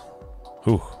Bolas.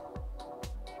 Ooh.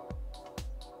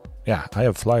 Yeah, I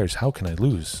have flyers. How can I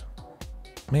lose?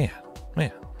 Man.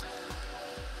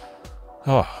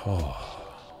 Oh.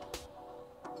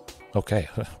 Okay,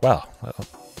 well,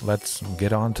 let's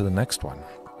get on to the next one.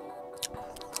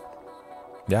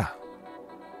 Yeah.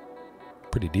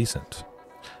 Pretty decent.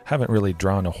 Haven't really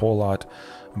drawn a whole lot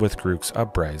with Garruks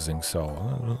Uprising,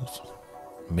 so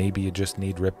maybe you just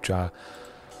need Ripjaw.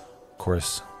 Of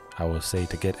course, I will say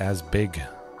to get as big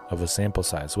of a sample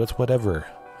size with whatever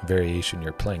variation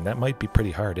you're playing. That might be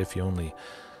pretty hard if you only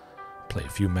play a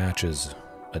few matches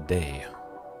a day.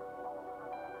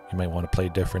 You might want to play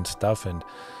different stuff, and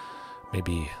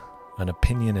maybe an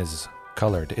opinion is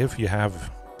colored. If you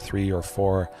have 3 or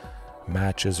 4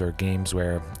 matches or games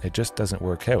where it just doesn't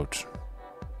work out,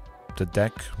 the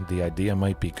deck, the idea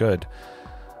might be good,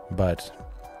 but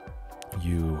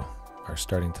you are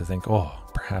starting to think, oh,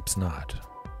 perhaps not.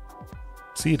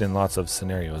 See it in lots of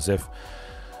scenarios if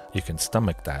you can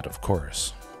stomach that, of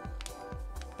course.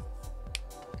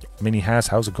 Mini Has,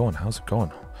 how's it going?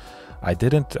 I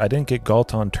didn't get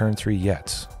Ghalta on turn 3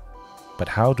 yet, but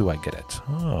how do I get it?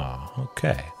 Oh,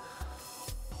 okay.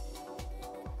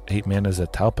 8 mana as a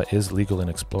Talpa is legal in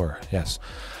Explorer, yes.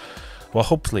 Well,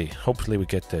 hopefully we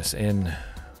get this. In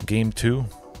Game 2,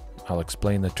 I'll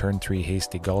explain the turn 3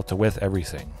 Hasty Ghalta with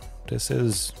everything. This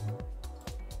is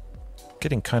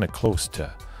getting kind of close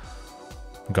to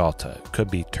Ghalta. It could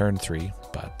be turn 3,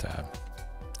 but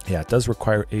yeah, it does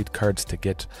require 8 cards to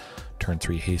get turn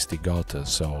 3 Hasty Ghalta,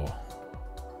 so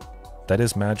that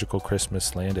is Magical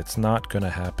Christmas Land. It's not going to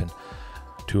happen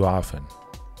too often.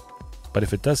 But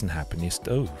if it doesn't happen, you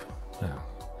still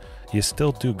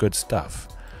do good stuff.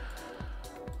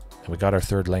 And we got our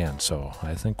third land, so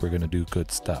I think we're going to do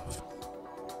good stuff.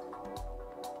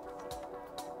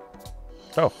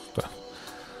 Oh.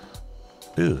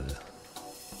 Ugh.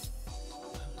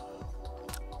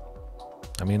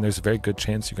 I mean, there's a very good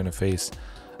chance you're going to face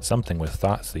something with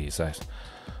Thoughtseize.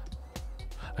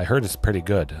 I heard it's pretty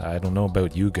good. I don't know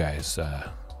about you guys.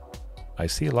 I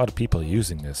see a lot of people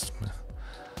using this.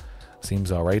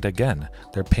 Seems alright. Again,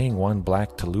 they're paying 1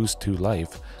 black to lose 2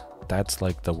 life. That's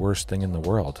like the worst thing in the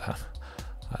world.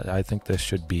 I think this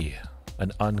should be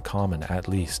an uncommon, at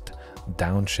least,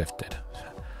 downshifted.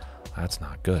 That's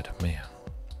not good, man.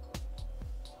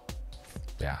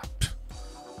 Yeah,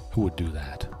 who would do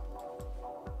that?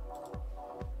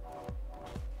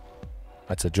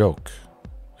 That's a joke,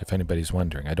 if anybody's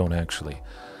wondering. I don't actually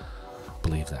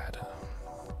believe that.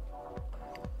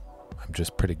 I'm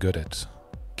just pretty good at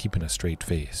keeping a straight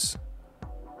face.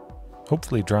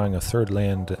 Hopefully drawing a third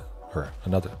land, or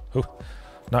another. Oh,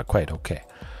 not quite, okay.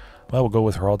 Well, we'll go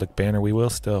with Heraldic Banner. We will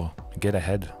still get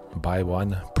ahead by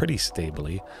 1 pretty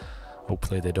stably.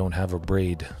 Hopefully they don't have a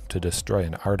braid to destroy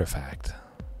an artifact.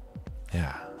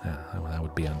 Yeah, that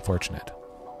would be unfortunate.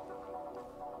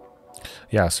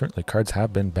 Yeah, certainly cards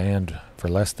have been banned for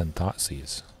less than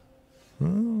Thoughtseize.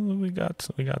 We got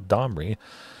Domri.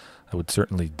 I would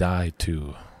certainly die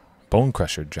to Bone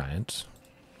Crusher Giant.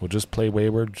 We'll just play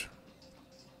Wayward.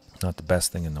 Not the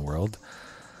best thing in the world.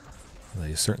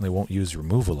 They certainly won't use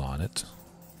removal on it.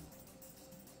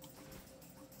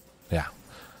 Yeah.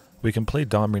 We can play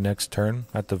Domri next turn.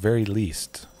 At the very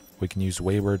least, we can use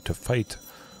Wayward to fight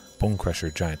Bone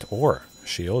Crusher Giant or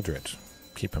Sheoldred.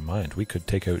 Keep in mind, we could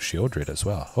take out Sheoldred as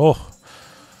well. Oh!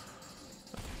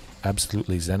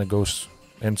 Absolutely Xenagos.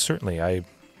 And certainly I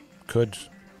could,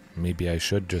 maybe I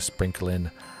should just sprinkle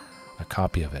in a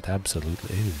copy of it.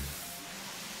 Absolutely. Ew.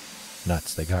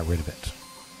 Nuts, they got rid of it.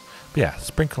 But yeah,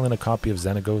 sprinkle in a copy of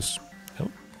Xenagos.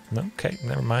 Oh, okay,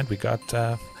 never mind. We got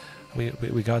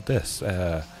we got this.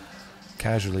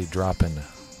 Casually dropping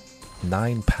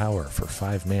 9 power for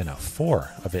 5 mana, 4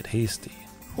 of it hasty.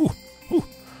 Whew, whew,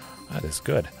 that is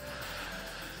good.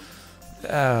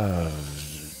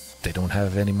 They don't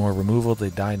have any more removal. They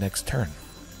die next turn.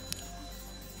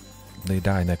 They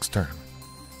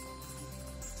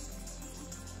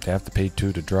have to pay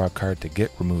 2 to draw a card to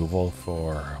get removal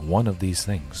for one of these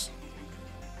things.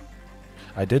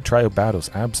 I did try out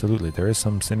battles. Absolutely, there is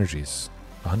some synergies.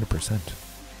 100%.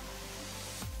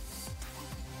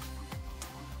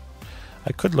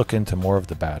 I could look into more of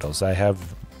the battles. I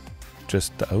have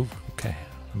just... oh, okay.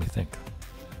 Let me think.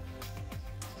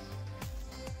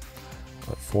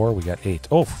 What, 4? We got 8.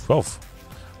 Oh!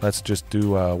 Let's just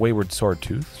do Wayward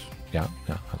Swordtooth. Yeah,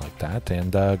 I like that.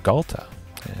 And Ghalta.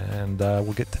 And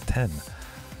we'll get to 10.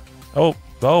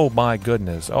 Oh my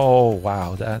goodness. Oh,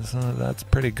 wow. That's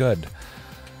pretty good.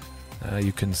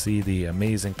 You can see the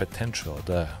amazing potential.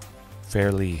 The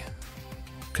fairly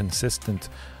consistent...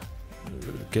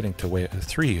 getting to way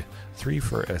 3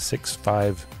 for a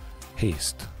 6/5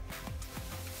 haste.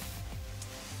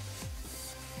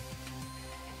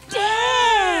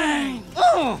 Dang!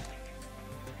 Oh!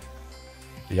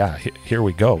 Yeah, here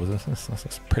we go. This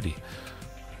is pretty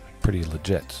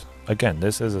legit. Again,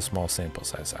 this is a small sample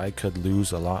size. I could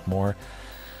lose a lot more.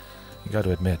 You got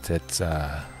to admit it's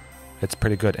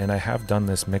pretty good, and I have done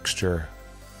this mixture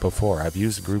before. I've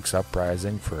used Garruks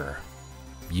Uprising for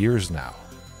years now.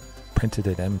 Printed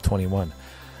at M21,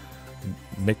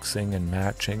 mixing and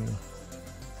matching.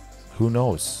 Who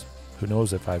knows? Who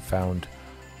knows if I found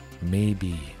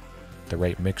maybe the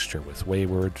right mixture with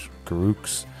Wayward,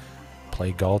 Garruks,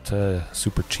 play Ghalta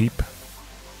super cheap.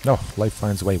 No, life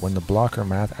finds a way. When the blocker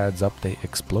math adds up, they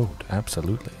explode.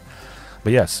 Absolutely.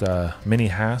 But yes, Mini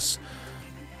Hass,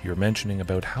 you're mentioning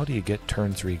about how do you get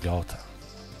turn 3 Ghalta.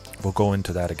 We'll go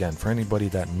into that again. For anybody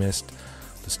that missed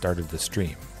the start of the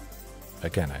stream,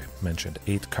 again, I mentioned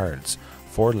 8 cards,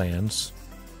 4 lands,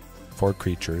 4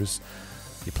 creatures.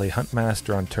 You play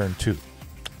Huntmaster on turn 2.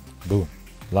 Boom.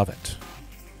 Love it.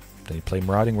 Then you play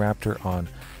Marauding Raptor on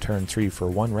turn 3 for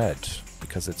 1 red,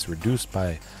 because it's reduced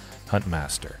by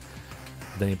Huntmaster.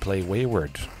 Then you play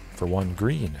Wayward for 1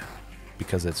 green,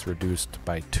 because it's reduced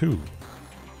by 2,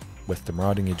 with the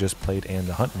Marauding you just played and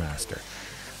the Huntmaster.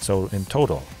 So in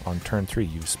total, on turn 3,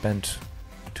 you've spent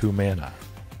 2 mana.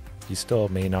 You still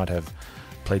may not have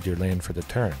played your land for the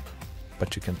turn,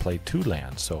 but you can play 2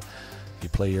 lands. So you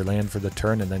play your land for the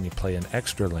turn and then you play an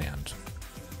extra land,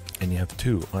 and you have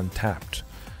 2 untapped.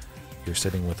 You're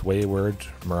sitting with Wayward,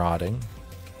 Marauding.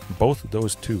 Both of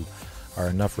those 2 are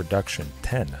enough reduction.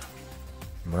 10.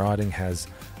 Marauding has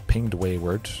pinged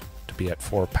Wayward to be at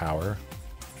 4 power,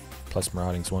 plus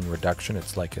Marauding's 1 reduction.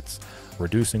 It's like it's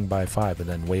reducing by 5, and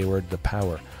then Wayward the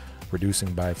power,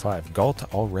 reducing by 5.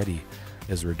 Ghalta already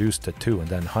is reduced to 2, and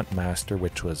then Huntmaster,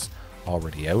 which was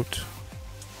already out.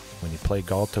 When you play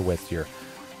Ghalta with your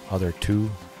other 2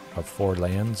 of 4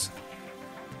 lands,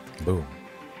 boom.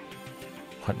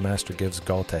 Huntmaster gives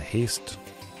Ghalta haste,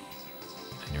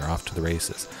 and you're off to the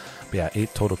races. But yeah,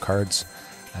 8 total cards.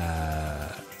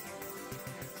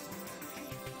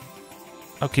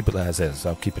 I'll keep it as is.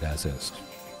 I'll keep it as is.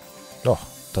 Oh,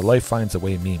 the life finds a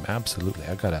way meme. Absolutely.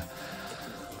 I gotta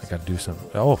do some.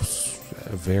 Oh,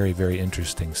 very, very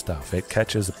interesting stuff. It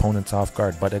catches opponents off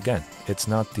guard, but again, it's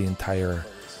not the entire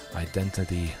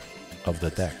identity of the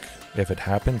deck. If it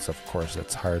happens, of course,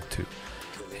 it's hard to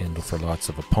handle for lots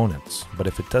of opponents. But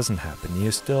if it doesn't happen, you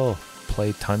still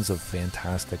play tons of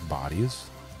fantastic bodies.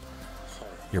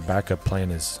 Your backup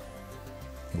plan is,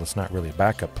 well, it's not really a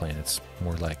backup plan. It's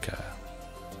more like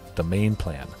the main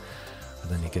plan.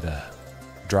 And then you get a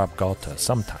drop Ghalta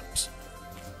sometimes.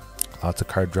 Lots of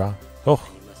card draw. Oh.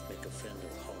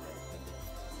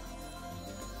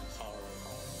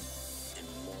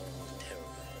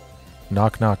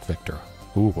 Knock knock, Victor.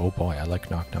 Ooh, oh boy, I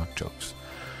like knock knock jokes.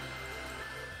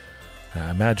 I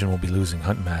imagine we'll be losing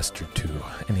Huntmaster to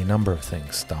any number of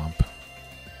things. Stomp.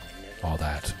 All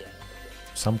that.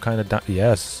 Some kind of...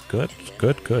 yes, good,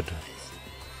 good, good.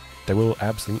 There will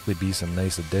absolutely be some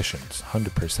nice additions.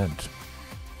 100%.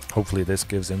 Hopefully this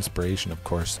gives inspiration, of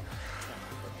course.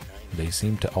 They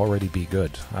seem to already be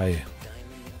good. I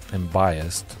am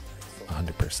biased,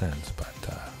 100%,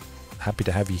 but happy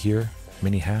to have you here.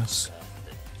 Mini House.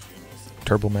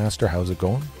 Turbo Master, how's it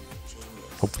going?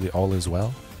 Hopefully all is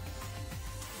well.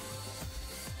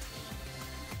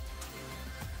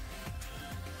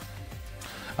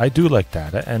 I do like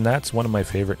that, and that's one of my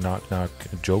favorite knock-knock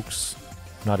jokes.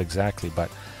 Not exactly, but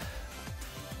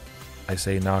I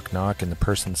say knock-knock, and the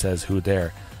person says, who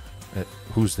there?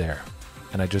 Who's there?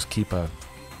 And I just keep I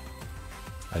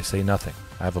say nothing.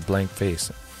 I have a blank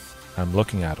face. I'm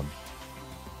looking at them.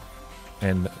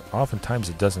 And oftentimes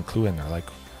it doesn't clue in. They're like,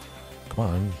 come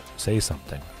on, say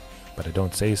something. But I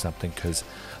don't say something because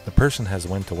the person has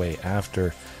went away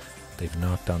after they've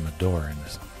knocked on the door, and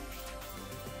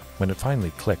when it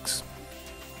finally clicks,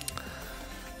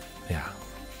 yeah.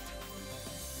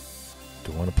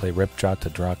 Do I want to play Ripjaw to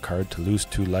draw a card, to lose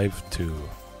 2 life, to...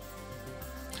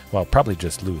 well, probably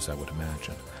just lose, I would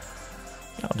imagine.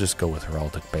 I'll just go with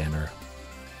Heraldic Banner.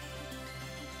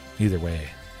 Either way,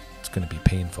 it's going to be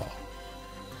painful.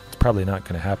 It's probably not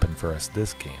going to happen for us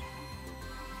this game.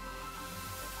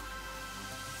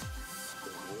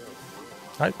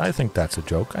 I think that's a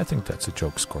joke. I think that's a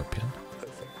joke, Scorpion.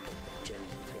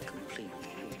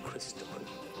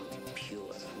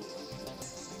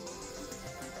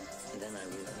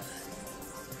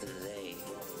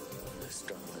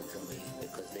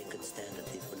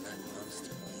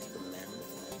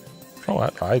 Oh,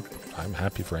 I'm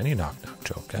happy for any knock-knock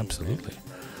joke, absolutely.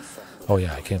 Oh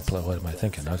yeah, I can't play, what am I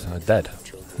thinking? I'm dead.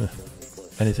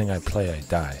 Anything I play, I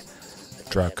die.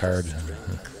 Draw a card.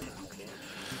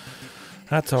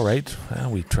 That's alright.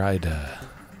 Well, we tried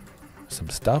some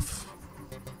stuff.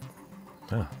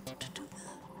 Oh.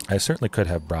 I certainly could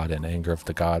have brought in Anger of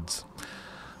the Gods.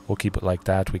 We'll keep it like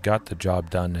that. We got the job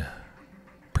done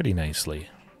pretty nicely.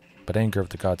 But Anger of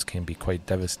the Gods can be quite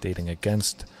devastating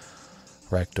against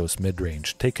Rakdos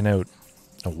Midrange, taking out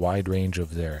a wide range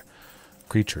of their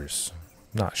creatures.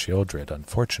 Not Shieldred,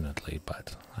 unfortunately,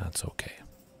 but that's okay.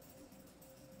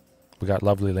 We got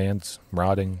lovely lands,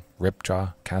 Marauding,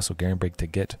 Ripjaw, Castle Garenbrig to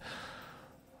get.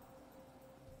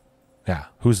 Yeah,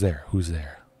 who's there? Who's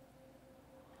there?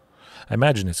 I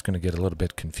imagine it's going to get a little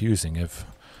bit confusing if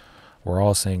we're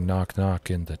all saying knock knock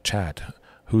in the chat.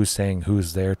 Who's saying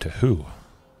who's there to who?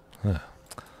 Huh.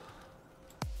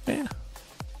 Yeah.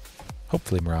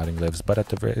 Hopefully Marauding lives, but at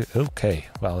the very... okay,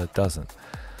 well, it doesn't.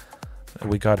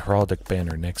 We got Heraldic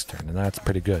Banner next turn, and that's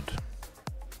pretty good.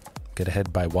 Get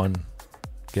ahead by 1.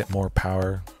 Get more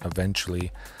power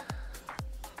eventually.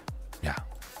 Yeah.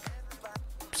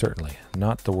 Certainly.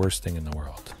 Not the worst thing in the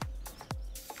world.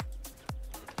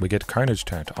 We get Carnage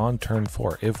Tyrant on turn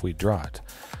 4 if we draw it.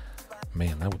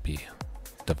 Man, that would be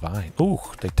divine. Ooh,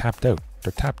 they tapped out.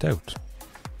 They're tapped out.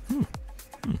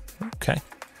 Okay.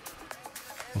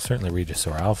 We'll certainly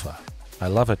Regisaur Alpha. I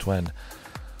love it when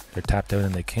they're tapped out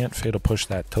and they can't fatal push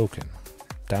that token.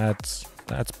 That's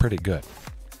pretty good.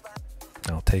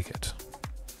 I'll take it.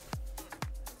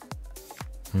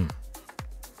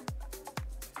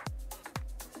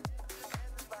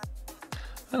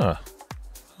 I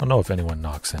don't know if anyone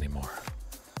knocks anymore.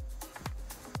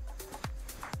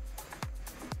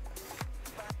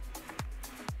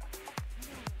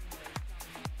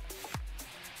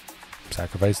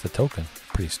 sacrifice the token.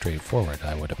 Pretty straightforward,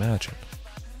 I would imagine.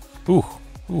 Ooh.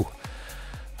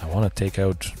 I want to take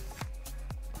out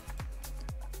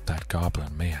that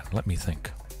goblin. Man, let me think.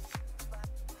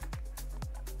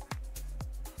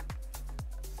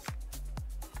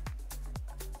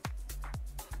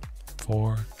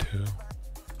 Four, two.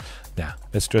 Nah,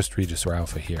 it's just Regis or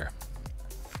Alpha here.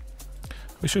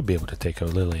 We should be able to take out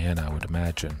Liliana, I would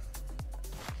imagine.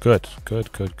 Good.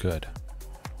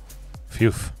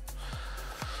 Phew.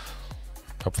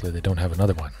 Hopefully they don't have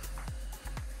another one.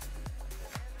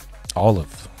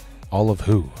 Olive. Olive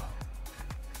who?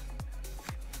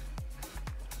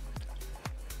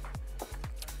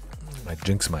 I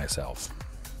jinxed myself.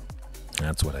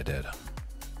 That's what I did.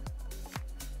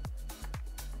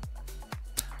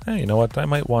 Hey, you know what? I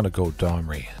might want to go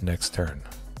Domri next turn.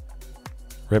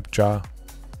 Ripjaw.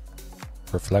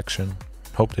 Reflection.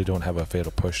 Hope they don't have a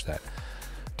fatal push that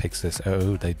takes this.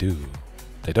 Oh, they do.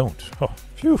 They don't. Oh,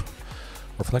 phew.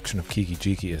 Reflection of Kiki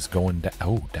Jiki is going down.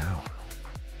 Oh, down.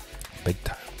 Big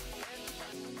time.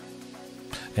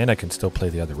 And I can still play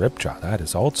the other Ripjaw. That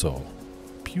is also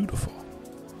beautiful.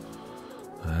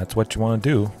 That's what you want to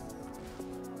do.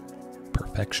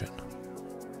 Perfection.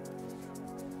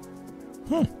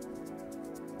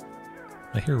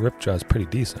 I hear Ripjaw is pretty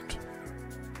decent.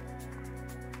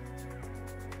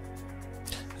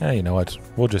 You know what?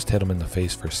 We'll just hit him in the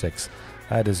face for 6.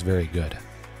 That is very good.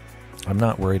 I'm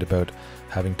not worried about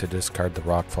having to discard the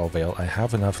Rockfall Veil. I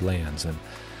have enough lands, and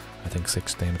I think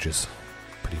 6 damage is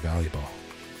pretty valuable.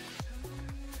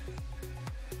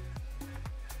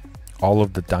 All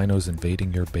of the dinos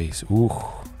invading your base. Ooh,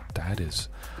 that is...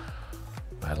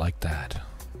 I like that.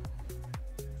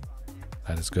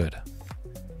 That is good.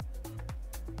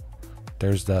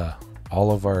 There's the...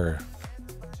 All of our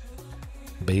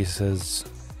bases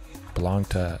belong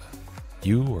to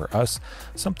you or us.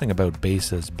 Something about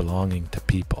bases belonging to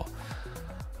people.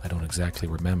 I don't exactly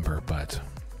remember, but...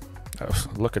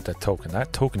 look at that token.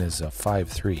 That token is a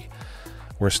 5/3.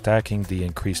 We're stacking the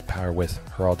increased power with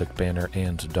Heraldic Banner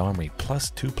and Domri.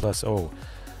 +2/+0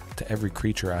 to every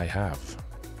creature I have.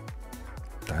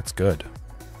 That's good.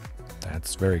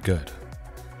 That's very good.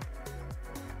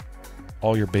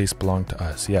 All your base belong to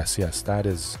us. Yes, that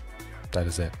is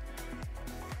it.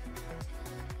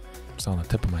 It's on the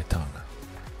tip of my tongue.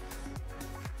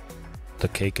 The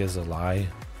cake is a lie.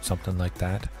 Something like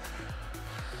that.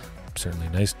 Certainly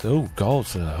nice. Oh,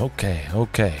 Ghalta.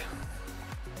 Okay.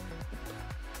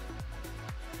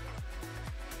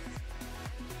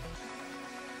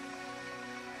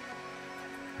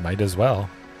 Might as well.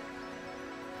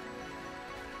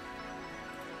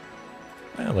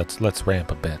 Well, let's ramp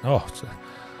a bit. Oh,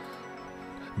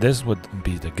 this would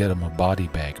be the get him a body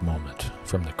bag moment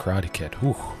from the Karate Kid.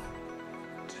 Ooh.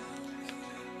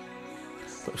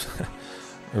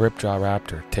 Ripjaw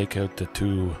Raptor, take out the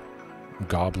 2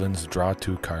 goblins, draw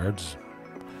 2 cards.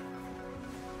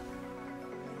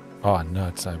 Oh,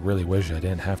 nuts. I really wish I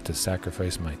didn't have to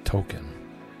sacrifice my token.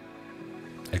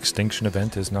 Extinction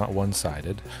event is not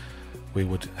one-sided. We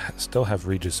would still have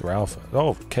Regis or Alpha.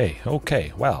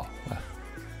 Okay, well.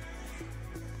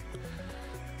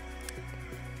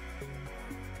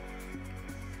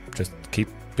 Just keep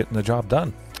getting the job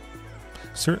done.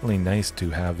 Certainly nice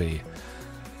to have a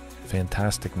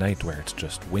fantastic night where it's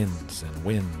just wins and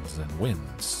wins and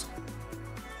wins.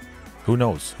 Who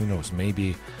knows?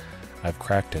 Maybe I've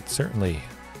cracked it. Certainly,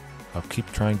 I'll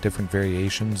keep trying different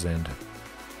variations and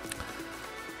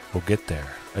we'll get there.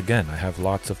 Again, I have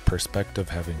lots of perspective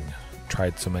having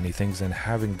tried so many things and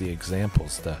having the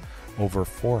examples, the over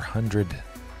 400,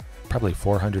 probably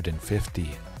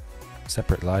 450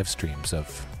 separate live streams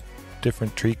of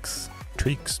different tweaks,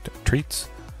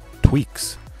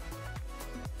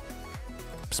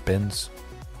 spins,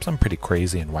 some pretty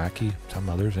crazy and wacky, some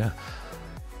others, yeah.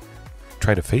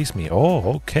 Try to face me.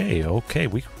 Oh, okay.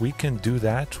 We can do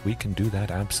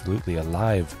that. Absolutely. A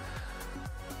live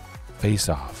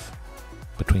face-off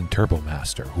between Turbo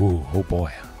Master. Ooh, oh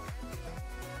boy.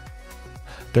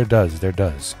 There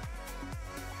does.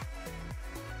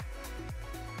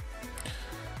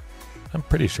 I'm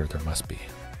pretty sure there must be.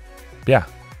 Yeah.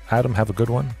 Adam, have a good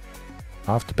one.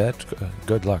 Off to bed.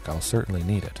 Good luck. I'll certainly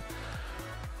need it.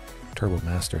 Turbo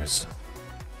Master has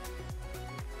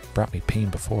brought me pain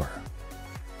before.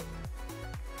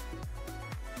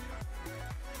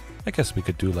 I guess we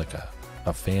could do like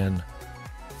a fan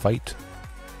fight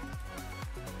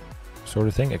sort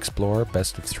of thing. Explore,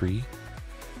 best of 3.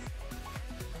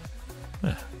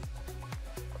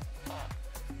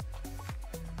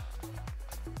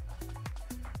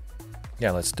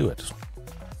 Yeah, let's do it.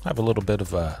 Have a little bit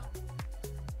of a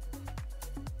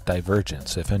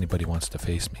divergence if anybody wants to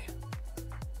face me.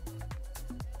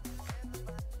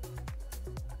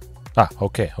 Ah,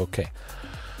 okay, okay.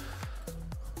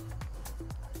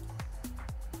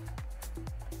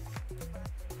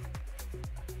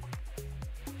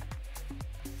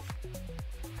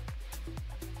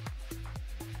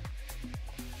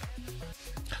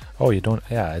 Oh, you don't...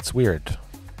 Yeah, it's weird.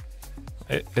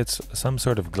 It's some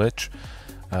sort of glitch.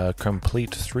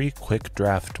 Complete 3 quick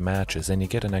draft matches and you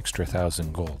get an extra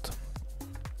 1,000 gold.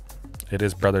 It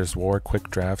is Brothers War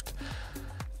quick draft.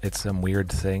 It's some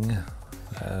weird thing.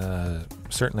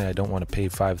 Certainly I don't want to pay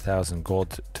 5,000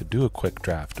 gold to do a quick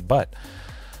draft, but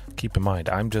keep in mind,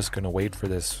 I'm just going to wait for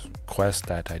this quest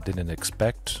that I didn't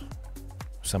expect.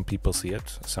 Some people see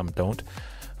it, some don't.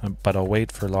 But I'll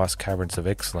wait for Lost Caverns of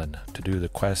Ixalan to do the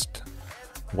quest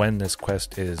when this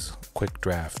quest is quick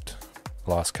draft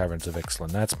Lost Caverns of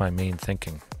Ixalan. That's my main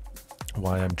thinking.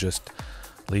 Why I'm just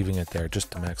leaving it there, just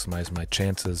to maximize my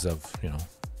chances of, you know,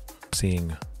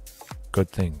 seeing good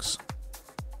things.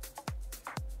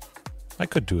 I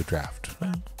could do a draft.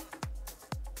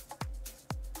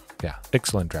 Yeah,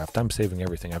 excellent draft. I'm saving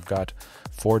everything. I've got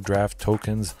 4 draft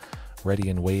tokens ready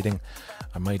and waiting.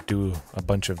 I might do a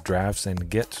bunch of drafts and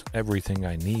get everything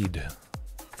I need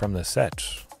from the set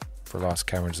for Lost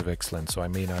Caverns of Ixalan, so I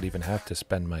may not even have to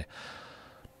spend my,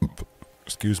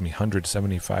 excuse me,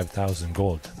 175,000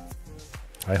 gold.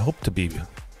 I hope to be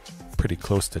pretty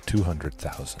close to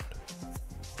 200,000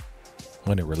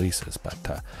 when it releases,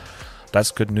 but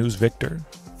that's good news, Victor.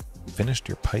 Finished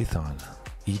your Python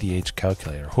EDH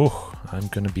calculator. Whew, I'm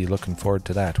going to be looking forward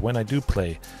to that when I do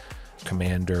play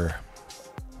Commander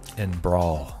and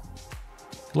Brawl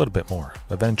a little bit more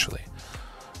eventually.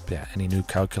 But yeah, any new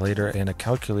calculator, and a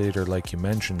calculator like you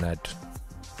mentioned that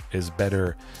is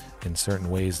better in certain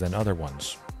ways than other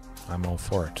ones, I'm all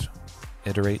for it.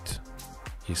 Iterate,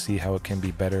 you see how it can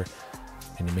be better,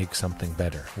 and you make something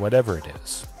better. Whatever it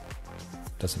is,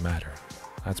 doesn't matter.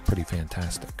 That's pretty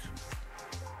fantastic.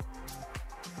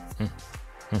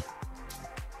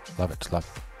 Love it, love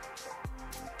it.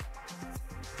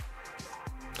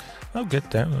 I'll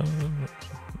get there.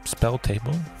 Spell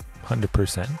table,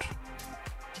 100%.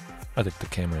 I think the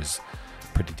camera is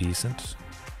pretty decent.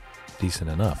 Decent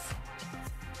enough.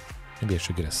 Maybe I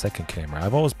should get a second camera.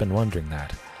 I've always been wondering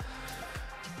that.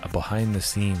 A behind the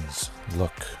scenes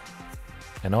look.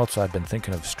 And also I've been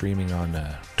thinking of streaming on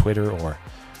Twitter or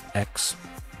X.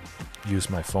 Use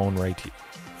my phone right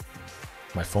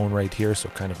here, so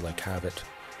kind of like have it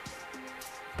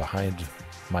behind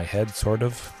my head, sort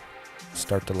of.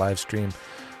 Start the live stream,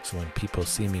 so when people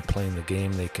see me playing the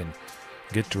game, they can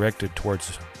get directed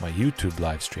towards my YouTube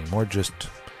live stream, or just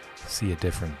see a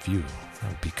different view. That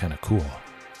would be kind of cool.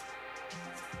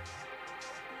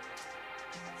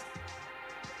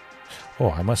 Oh,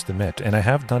 I must admit, and I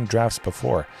have done drafts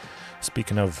before.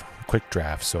 Speaking of quick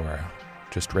drafts or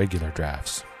just regular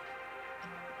drafts.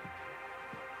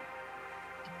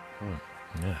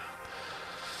 Yeah.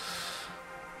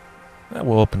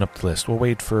 We'll open up the list. We'll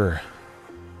wait for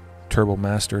Turbo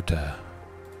Master to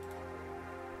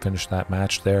finish that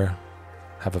match there,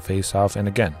 have a face-off. And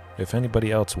again, if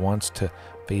anybody else wants to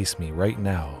face me right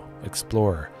now,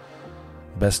 explore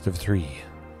best of 3.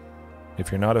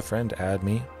 If you're not a friend, add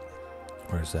me.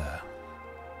 Where's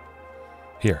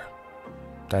here?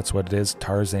 That's what it is.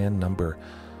 Tarzan number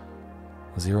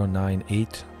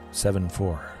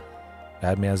 09874.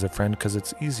 Add me as a friend, because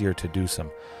it's easier to do some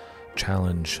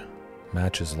challenge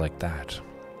matches like that.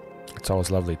 It's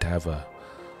always lovely to have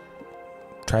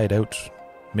try it out,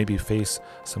 maybe face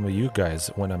some of you guys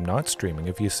when I'm not streaming.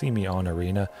 If you see me on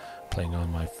Arena playing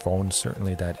on my phone,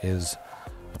 certainly that is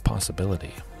a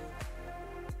possibility.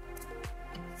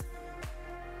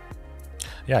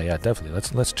 Yeah, definitely.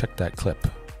 Let's check that clip.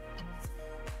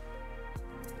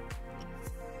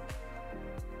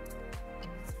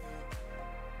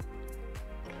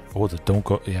 Oh, the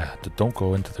don't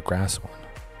go into the grass one.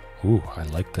 Ooh, I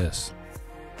like this.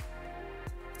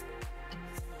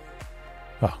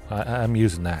 Oh, I'm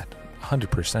using that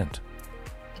 100%.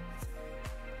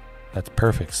 That's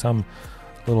perfect. Some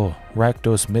little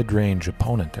Rakdos Midrange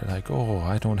opponent, they're like, oh,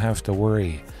 I don't have to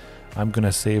worry. I'm going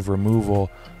to save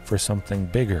removal for something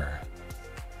bigger.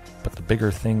 But the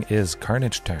bigger thing is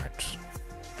Carnage Tyrant.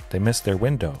 They missed their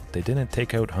window. They didn't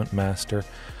take out Huntmaster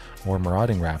or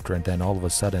Marauding Raptor, and then all of a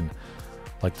sudden,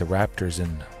 like the Raptors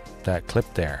in that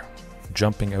clip there,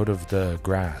 jumping out of the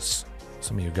grass.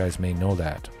 Some of you guys may know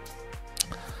that.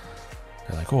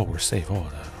 They're like, oh, we're safe. Oh,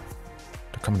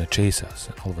 they're coming to chase us.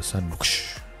 And all of a sudden,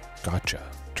 whoosh, gotcha.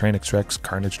 Tranix Rex,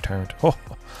 Carnage Tyrant. Oh,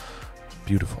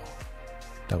 beautiful.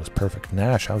 That was perfect.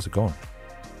 Nash, how's it going?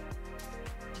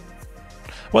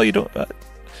 Well, you don't,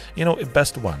 you know,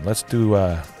 best of one. Let's do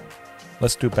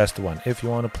best of one. If you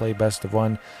want to play best of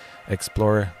one,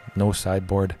 explore, no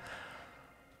sideboard.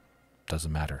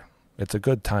 Doesn't matter. It's a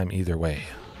good time either way.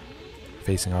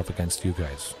 Facing off against you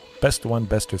guys. Best of 1,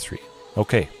 best of 3.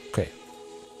 Okay, okay.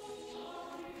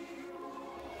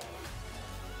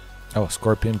 Oh,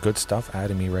 Scorpion, good stuff.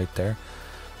 Adding me right there.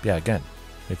 Yeah, again,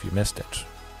 if you missed it.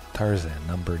 Tarzan,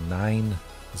 number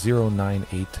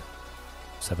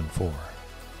 909874.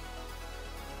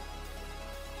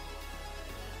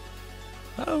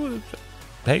 Oh,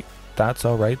 hey, that's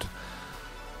all right.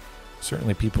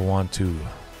 Certainly people want to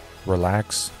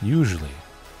relax, usually.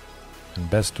 And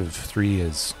best of 3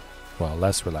 is, well,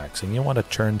 less relaxing. You want to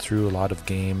churn through a lot of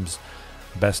games.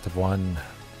 Best of 1,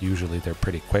 usually they're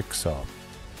pretty quick, so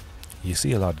you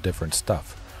see a lot of different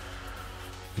stuff.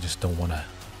 You just don't want to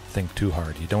think too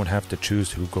hard. You don't have to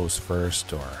choose who goes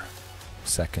first or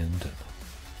second.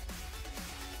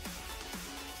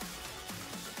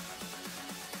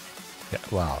 Yeah,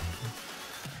 well,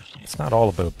 it's not all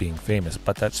about being famous,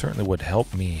 but that certainly would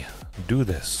help me do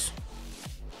this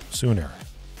sooner,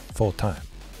 full time.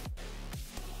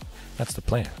 That's the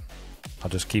plan. I'll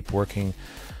just keep working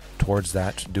towards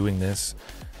that, doing this,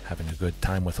 having a good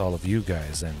time with all of you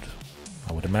guys, and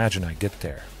I would imagine I get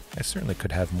there. I certainly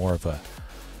could have more of a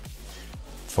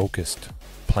focused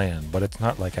plan, but it's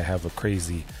not like I have a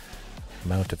crazy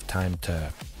amount of time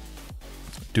to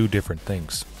do different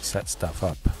things, set stuff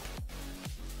up.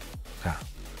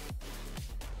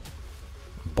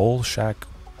 Bolshak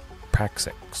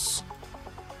Praxix.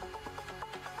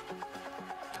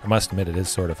 I must admit it is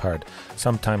sort of hard.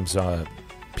 Sometimes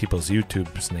people's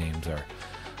YouTube's names are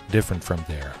different from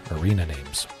their arena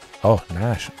names. Oh,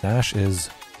 Nash. Nash is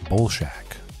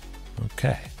Bolshak.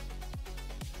 Okay.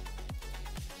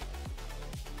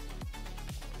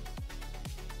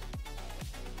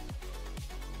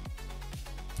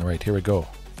 Alright, here we go.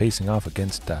 Facing off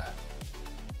against this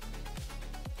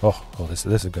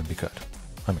is going to be good.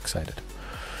 I'm excited.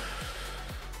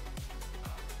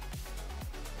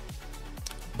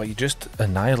 But you just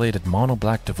annihilated Mono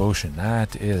Black Devotion.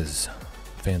 That is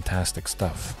fantastic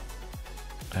stuff.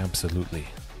 Absolutely.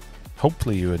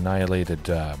 Hopefully you annihilated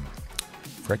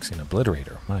Phyrexian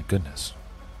Obliterator. My goodness.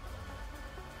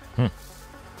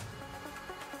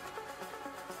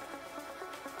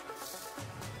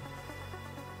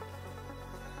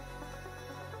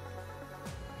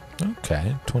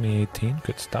 Okay, 2018,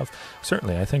 good stuff.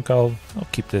 Certainly, I think I'll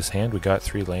keep this hand. We got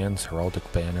 3 lands,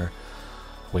 Heraldic Banner,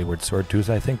 Wayward Swordtooth.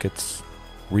 I think it's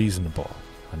reasonable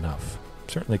enough.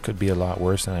 Certainly could be a lot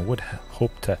worse, and I would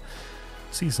hope to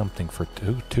see something for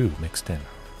 2 mixed in.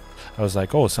 I was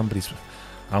like, oh,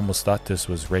 I almost thought this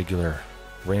was regular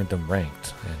random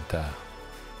ranked, and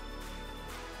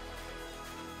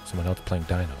someone else playing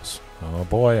dinos. Oh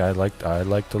boy, I like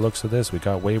the looks of this. We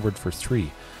got Wayward for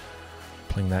 3.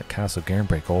 Playing that Castle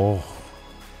Garenbreak. Oh.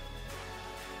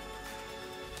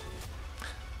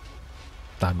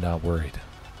 I'm not worried.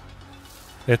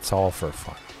 It's all for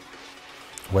fun.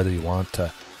 Whether you want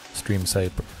to stream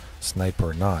snipe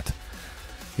or not.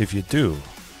 If you do,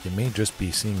 you may just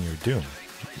be seeing your doom.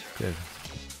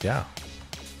 Yeah.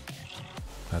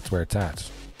 That's where it's at.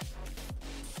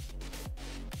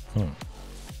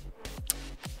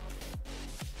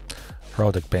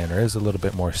 Heraldic Banner is a little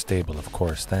bit more stable, of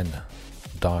course, than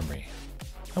Domri.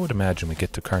 I would imagine we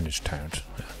get to Carnage Town.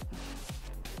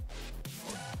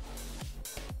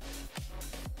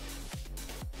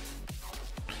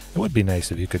 It would be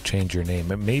nice if you could change your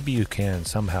name. Maybe you can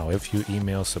somehow if you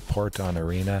email support on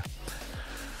Arena.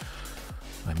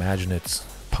 I imagine it's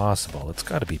possible. It's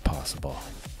got to be possible.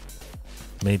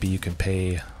 Maybe you can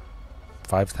pay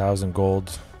 5,000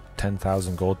 gold,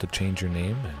 10,000 gold to change your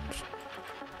name, and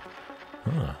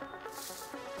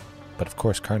but of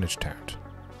course Carnage Town.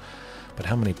 But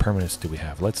how many permanents do we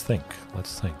have? Let's think.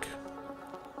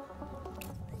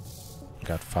 We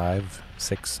got 5,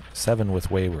 6, 7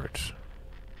 with Wayward.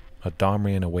 A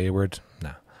Domri and a Wayward?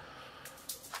 Nah.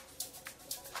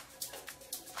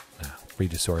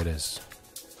 Regisaur it is.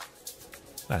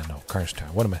 I don't know. Carnage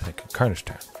Town. What am I thinking? Carnage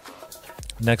Town.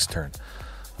 Next turn,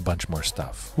 a bunch more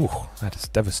stuff. Ooh, that is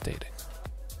devastating.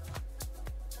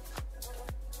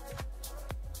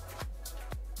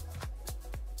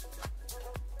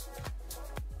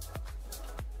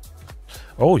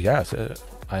 Oh, yeah.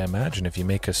 I imagine if you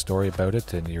make a story about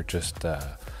it and you're just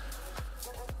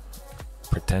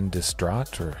pretend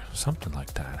distraught or something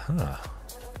like that, huh?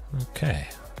 Okay.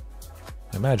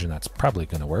 I imagine that's probably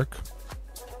going to work.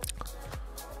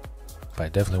 But I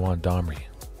definitely want Domri.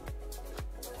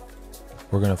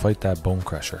 We're going to fight that Bone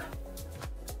Crusher.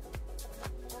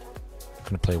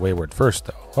 Going to play Wayward first,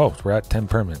 though. Oh, we're at 10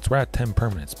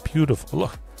 permanents.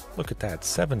 Beautiful. Look at that.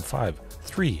 7, 5,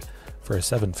 3. For a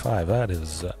 7-5, that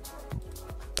is,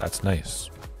 that's nice.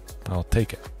 I'll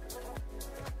take it.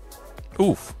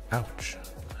 Oof, ouch.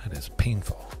 That is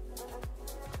painful.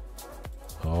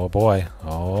 Oh boy,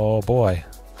 oh boy.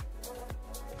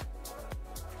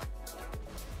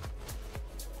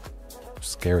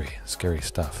 Scary, scary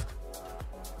stuff.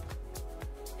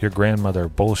 Your grandmother,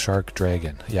 bull shark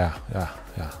dragon. Yeah.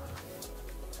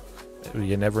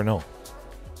 You never know.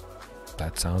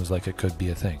 That sounds like it could be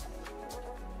a thing.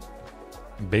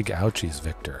 Big ouchies,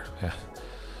 Victor. Yeah.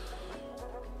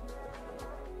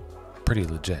 Pretty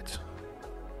legit.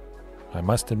 I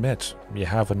must admit, you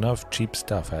have enough cheap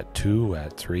stuff at 2,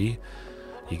 at 3.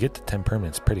 You get to 10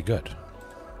 permanents pretty good.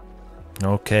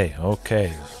 Okay.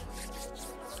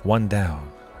 1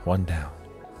 down.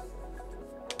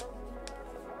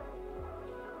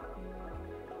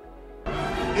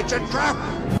 It's a trap!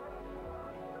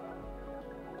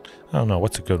 I don't know,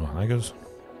 what's a good one? I guess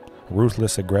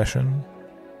ruthless aggression.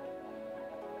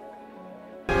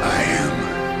 I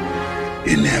am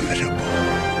inevitable.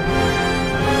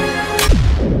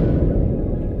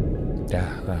 Yeah,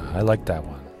 I like that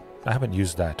one. I haven't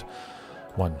used that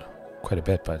one quite a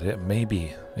bit, but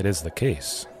maybe it is the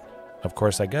case. Of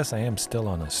course, I guess I am still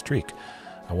on a streak.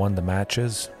 I won the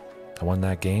matches. I won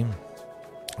that game.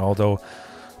 Although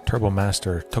Turbo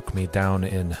Master took me down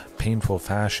in painful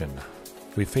fashion.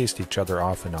 We faced each other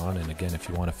off and on, and again, if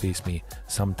you want to face me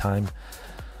sometime,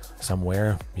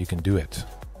 somewhere, you can do it.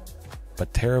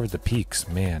 But Terror of the Peaks,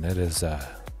 man, it is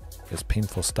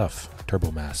painful stuff,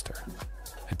 Turbo Master.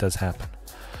 It does happen.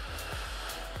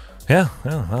 Yeah,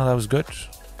 well, that was good.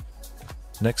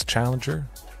 Next challenger,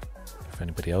 if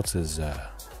anybody else is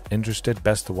interested,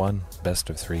 best of 1, best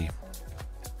of 3.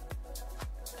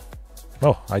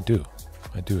 Oh, I do.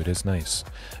 It is nice.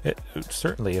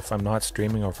 Certainly, if I'm not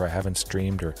streaming or if I haven't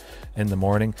streamed or in the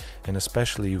morning, and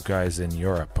especially you guys in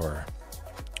Europe or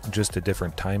just a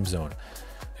different time zone,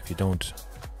 if you don't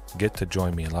get to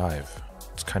join me live,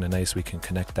 it's kind of nice. We can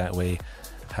connect that way,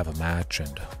 have a match,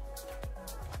 and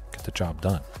get the job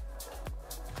done.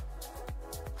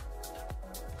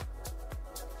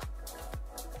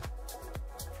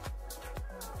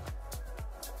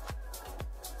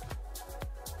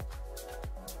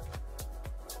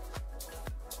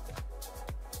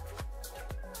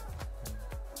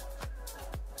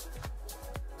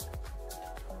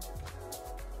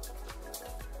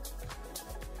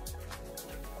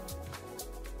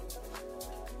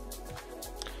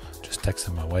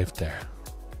 Texting my wife there.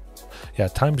 Yeah,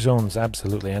 time zones,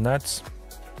 absolutely. And that's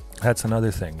another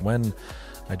thing. When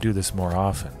I do this more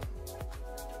often,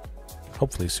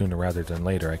 hopefully sooner rather than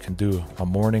later, I can do a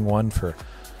morning one for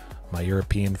my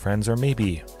European friends, or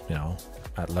maybe,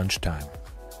 at lunchtime,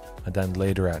 and then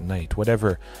later at night,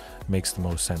 whatever makes the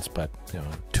most sense. But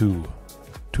two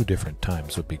different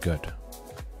times would be good.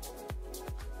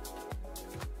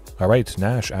 All right,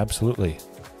 Nash, absolutely.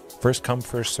 First come,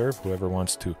 first serve. Whoever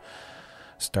wants to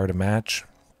start a match,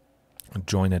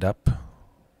 join up.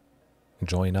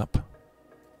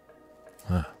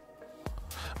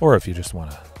 Or if you just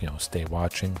want to, stay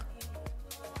watching,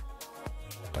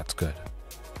 that's good.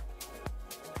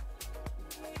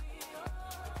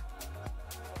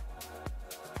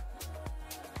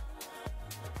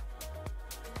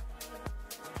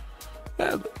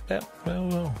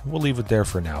 Well, we'll leave it there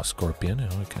for now, Scorpion.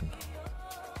 We can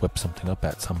whip something up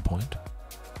at some point.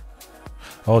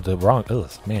 Oh, the wrong... Ugh,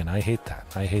 man, I hate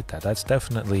that. That's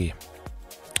definitely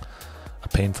a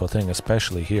painful thing,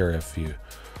 especially here if you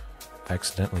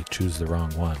accidentally choose the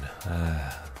wrong one.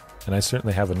 And I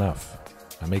certainly have enough.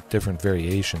 I make different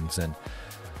variations, and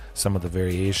some of the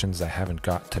variations I haven't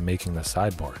got to making the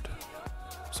sideboard.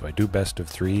 So I do best of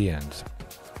 3, and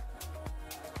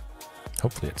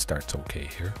hopefully it starts okay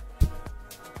here.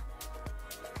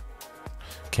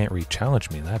 Can't re-challenge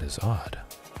me, that is odd.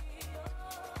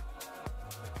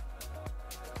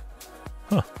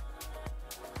 Huh.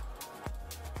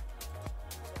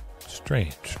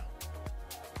 Strange.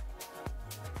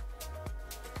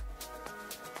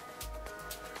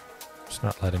 It's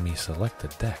not letting me select a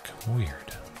deck.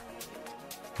 Weird.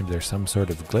 Maybe there's some sort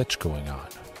of glitch going on.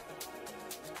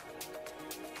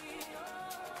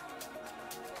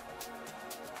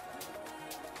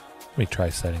 Let me try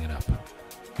setting it up.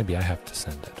 Maybe I have to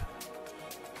send it.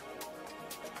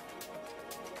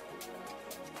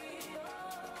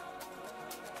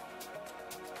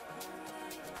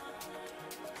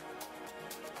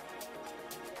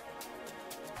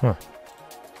 Huh.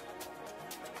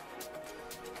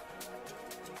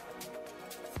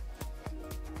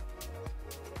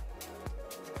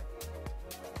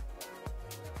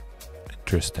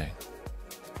 Interesting.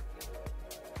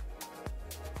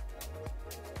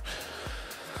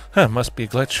 Huh, must be a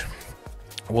glitch.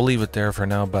 We'll leave it there for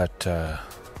now, but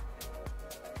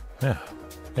yeah,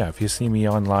 if you see me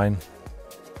online,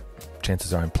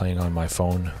 chances are I'm playing on my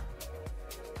phone,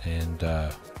 and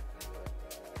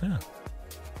yeah,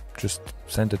 just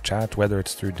send a chat, whether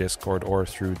it's through Discord or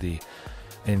through the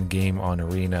in-game on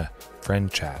Arena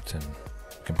friend chat, and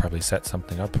you can probably set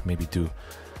something up, maybe do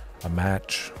a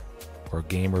match or a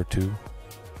game or two.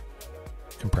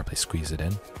 You can probably squeeze it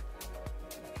in.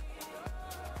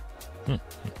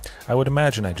 I would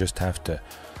imagine I just have to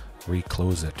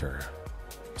reclose it or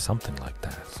something like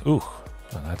that. Ooh,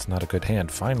 well, that's not a good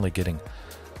hand. Finally getting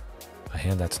a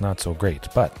hand that's not so great,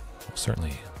 but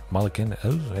certainly mulligan.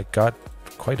 Oh, it got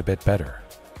quite a bit better.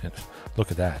 And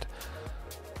look at that.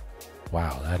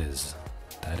 Wow, that is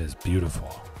beautiful.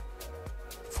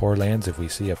 4 lands. If we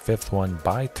see a 5th one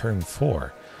by turn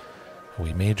 4,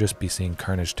 we may just be seeing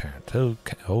Carnage Tyrant.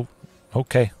 Okay, oh,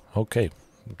 okay.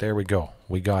 There we go.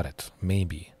 We got it.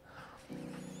 Maybe.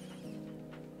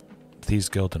 Thieves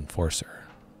Guild Enforcer.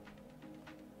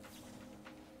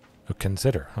 Oh,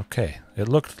 consider. Okay. It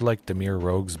looked like Dimir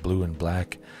Rogues, blue and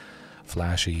black.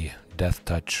 Flashy, Death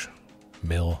Touch,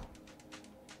 mill.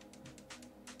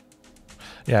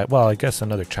 Yeah, well, I guess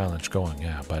another challenge going,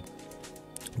 yeah, but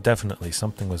definitely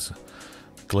something was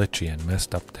glitchy and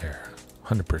messed up there.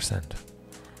 100%.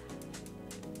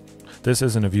 This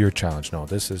isn't a viewer challenge, no.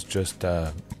 This is just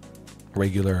a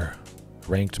regular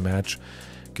ranked match.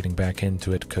 Getting back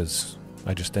into it because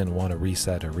I just didn't want to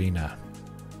reset Arena.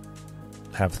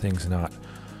 Have things not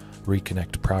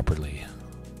reconnect properly.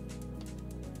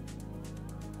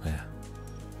 Yeah.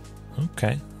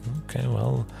 Okay,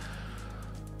 well.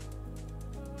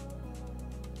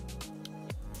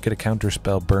 Get a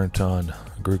counterspell burnt on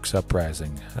Garruks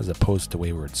Uprising as opposed to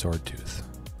Wayward Swordtooth.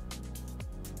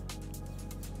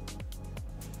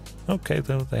 Okay,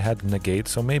 though they had negate,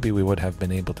 so maybe we would have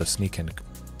been able to sneak in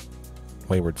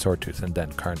Wayward Swordtooth and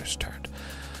then Carnage Tyrant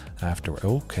after.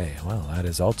 Okay, well, that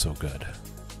is also good.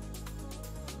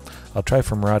 I'll try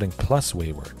for Marauding plus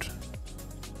Wayward.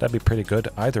 That'd be pretty good.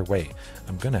 Either way,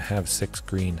 I'm going to have 6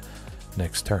 green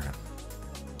next turn.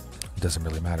 It doesn't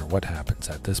really matter what happens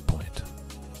at this point.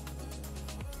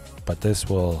 But this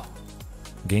will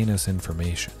gain us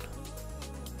information.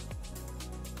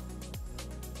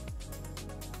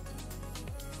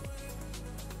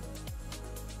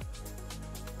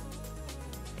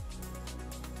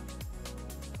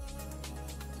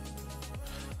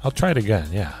 I'll try it again,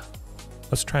 yeah.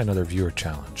 Let's try another viewer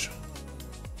challenge.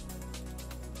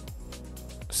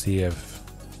 See if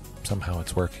somehow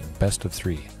it's working. Best of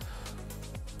 3.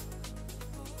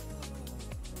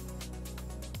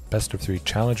 Best of 3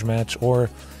 challenge match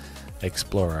or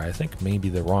Explorer. I think maybe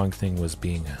the wrong thing was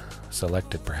being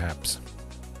selected perhaps.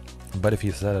 But if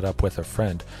you set it up with a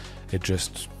friend, it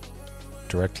just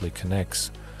directly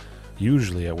connects.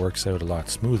 Usually it works out a lot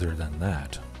smoother than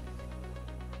that.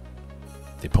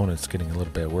 The opponent's getting a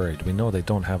little bit worried. We know they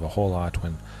don't have a whole lot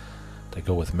when they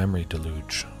go with Memory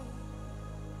Deluge.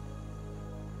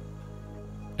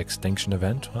 Extinction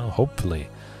Event? Well, hopefully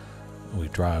we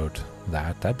draw out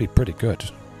that. That'd be pretty good.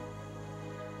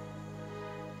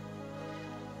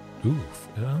 Ooh,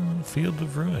 Field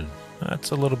of Ruin. That's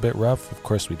a little bit rough. Of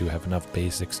course, we do have enough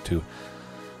basics to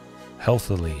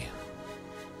healthily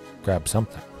grab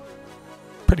something.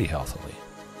 Pretty healthily.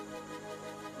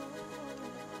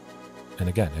 And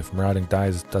again, if Marauding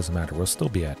dies, it doesn't matter. We'll still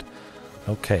be at...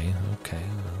 Okay.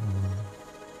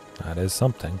 That is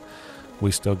something.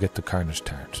 We still get the Carnage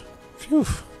Tyrant. Phew.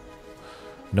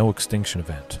 No Extinction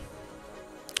Event.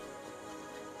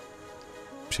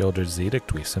 Sheoldred's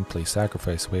Edict, we simply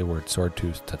sacrifice Wayward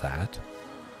Swordtooth to that.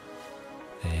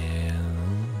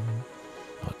 And...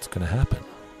 what's going to happen?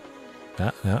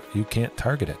 No, you can't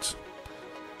target it.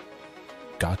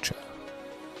 Gotcha.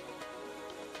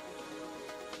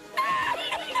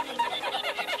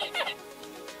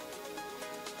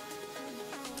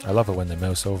 I love it when they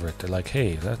mouse over it. They're like,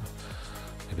 hey, that...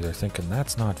 maybe they're thinking,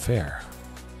 that's not fair.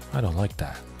 I don't like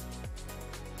that.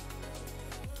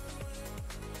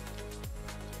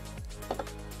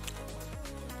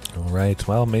 Alright,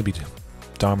 well, maybe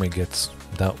Domri gets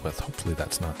dealt with. Hopefully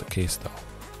that's not the case,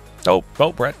 though.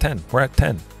 Oh, we're at 10. We're at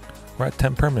 10. We're at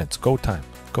 10 permanents. Go time.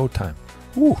 Go time.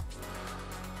 Woo!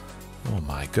 Oh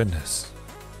my goodness.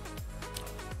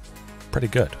 Pretty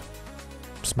good.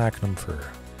 Smacking them for...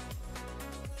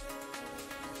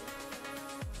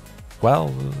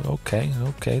 well, okay.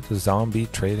 The zombie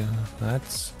trade,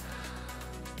 that's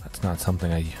not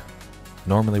something I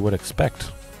normally would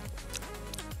expect.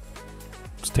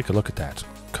 Let's take a look at that.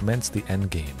 Commence the end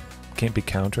game. Can't be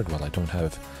countered. Well, I don't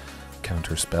have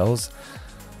counter spells.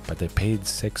 But they paid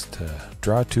 6 to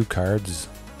draw 2 cards,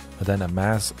 and then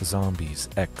amass zombies,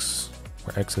 X,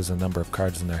 where X is a number of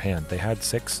cards in their hand. They had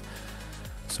 6,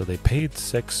 so they paid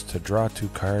 6 to draw 2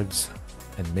 cards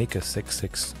and make a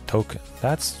 6/6 token.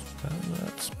 That's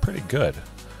pretty good.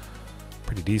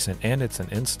 Pretty decent, and it's an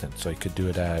instant, so you could do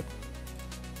it at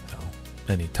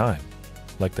any time,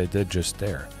 like they did just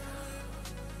there.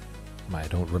 I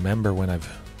don't remember when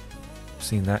I've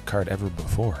seen that card ever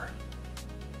before.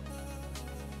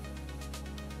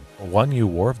 One U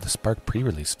War of the Spark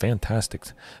pre-release, fantastic.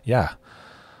 Yeah,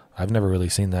 I've never really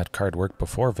seen that card work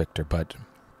before, Victor, but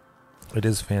it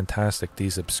is fantastic.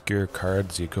 These obscure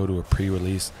cards, you go to a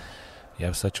pre-release, you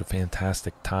have such a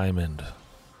fantastic time, and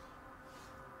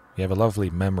you have a lovely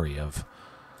memory of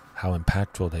how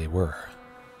impactful they were.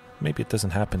 Maybe it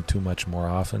doesn't happen too much more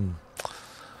often,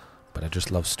 but I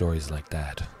just love stories like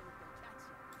that.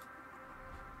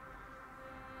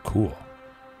 Cool.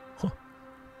 Huh.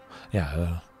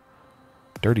 Yeah,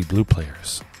 dirty blue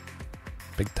players.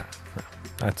 Big time.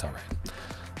 That's alright.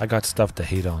 I got stuff to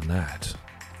hate on that.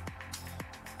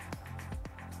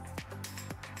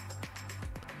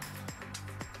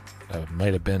 It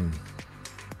might have been,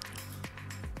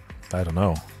 I don't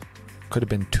know, could have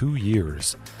been 2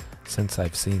 years since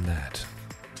I've seen that.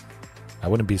 I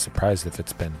wouldn't be surprised if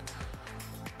it's been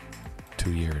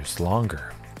 2 years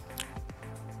longer.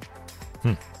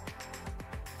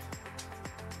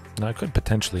 Now I could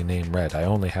potentially name red. I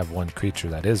only have one creature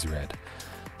that is red,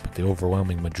 but the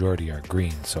overwhelming majority are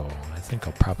green, so I think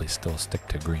I'll probably still stick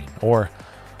to green. Or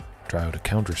try out a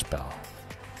counterspell.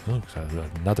 Oh,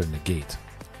 another negate.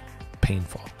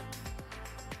 Painful.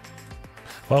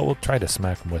 Well, we'll try to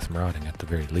smack him with Marauding at the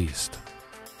very least.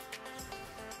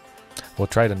 We'll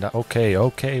try to.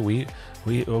 Okay, we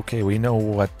know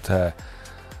what.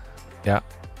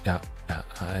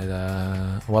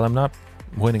 Well, I'm not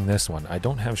winning this one. I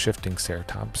don't have shifting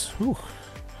Ceratops. Whew.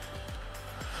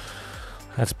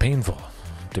 That's painful.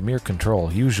 Dimir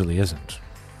Control usually isn't.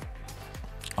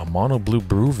 A mono blue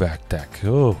Bruvac deck.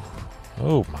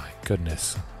 Oh my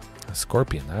goodness. A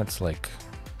Scorpion. That's like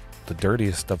the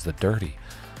dirtiest of the dirty.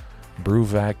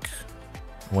 Bruvac.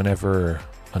 Whenever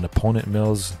an opponent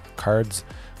mills cards,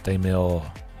 they mill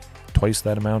twice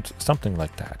that amount, something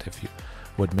like that. If you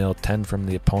would mill 10 from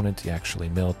the opponent, you actually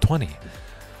mill 20.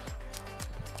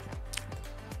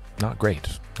 Not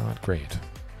great. Not great.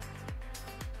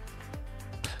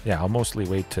 Yeah, I'll mostly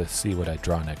wait to see what I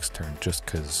draw next turn, just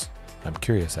because I'm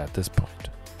curious at this point.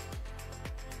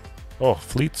 Oh,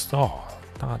 Fleets. Oh,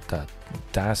 not that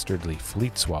dastardly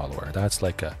Fleet Swallower. That's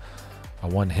like a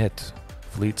one-hit.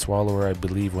 Fleet Swallower, I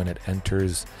believe, when it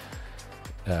enters,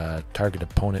 target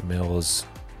opponent mills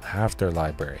half their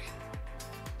library.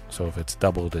 So if it's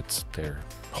doubled, it's their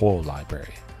whole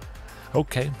library.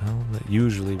 Okay, well,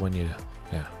 usually when you...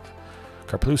 Yeah.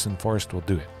 Karplusan Forest will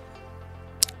do it.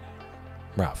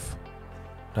 Rough.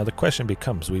 Now the question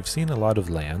becomes, we've seen a lot of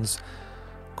lands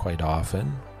quite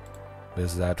often.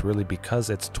 Is that really because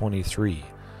it's 23?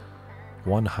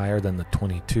 One higher than the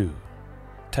 22.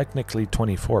 Technically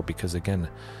 24, because again,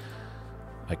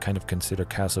 I kind of consider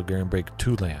Castle Garenbreak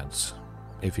 2 lands.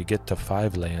 If you get to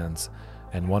 5 lands,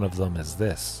 and one of them is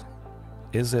this,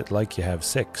 is it like you have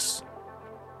 6?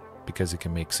 Because it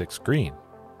can make 6 green.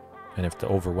 And if the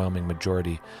overwhelming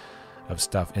majority of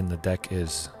stuff in the deck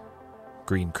is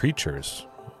green creatures,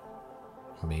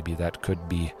 maybe that could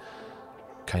be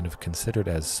kind of considered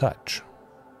as such.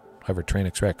 However,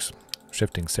 Tranix Rex,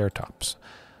 shifting Ceratops.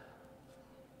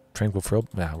 Tranquil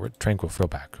Frillback.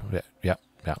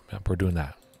 Yeah, we're doing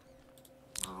that.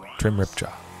 Trim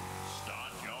Ripjaw.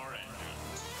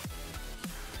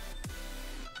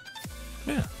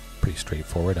 Yeah, pretty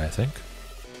straightforward, I think.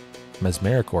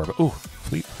 Mesmeric Orb. Ooh,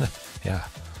 Fleet. Yeah.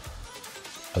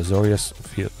 Azorius.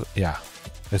 Yeah,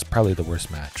 it's probably the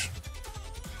worst match.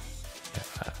 Yeah,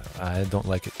 I don't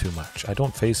like it too much. I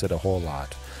don't face it a whole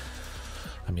lot.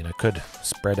 I mean, I could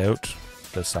spread out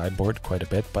the sideboard quite a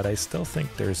bit, but I still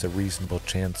think there's a reasonable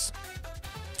chance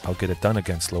I'll get it done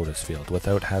against Lotus Field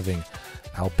without having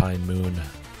Alpine Moon,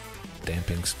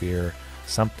 Damping Sphere,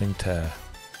 something to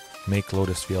make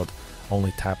Lotus Field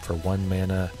only tap for 1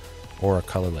 mana or a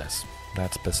colorless.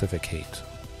 That specific hate.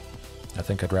 I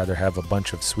think I'd rather have a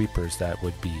bunch of sweepers that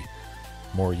would be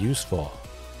more useful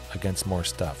against more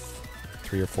stuff.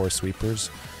 3 or 4 sweepers.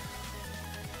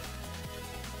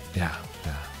 Yeah.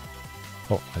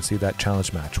 Oh, I see that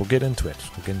challenge match. We'll get into it.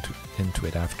 We'll get into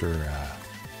it after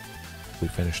we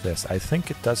finish this. I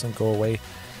think it doesn't go away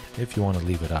if you want to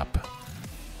leave it up.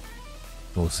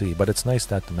 We'll see. But it's nice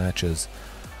that the matches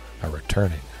are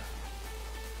returning.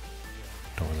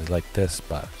 Don't really like this,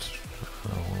 but...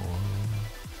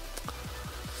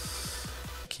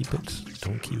 keep it?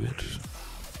 Don't keep it.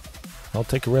 I'll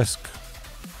take a risk.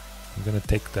 I'm gonna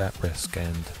take that risk,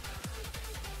 and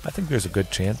I think there's a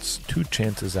good chance, 2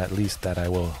 chances at least, that I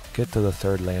will get to the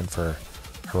 3rd land for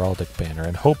Heraldic Banner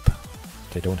and hope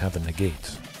they don't have a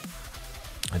negate.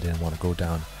 I didn't want to go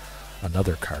down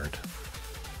another card.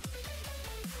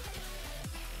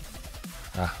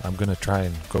 I'm gonna try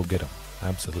and go get him.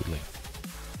 Absolutely.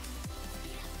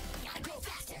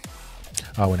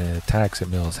 Oh, when it attacks, it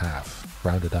mills half.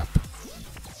 Round it up.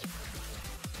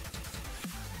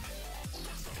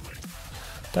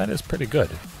 That is pretty good.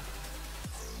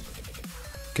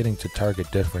 Getting to target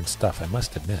different stuff, I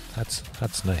must admit.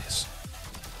 That's nice.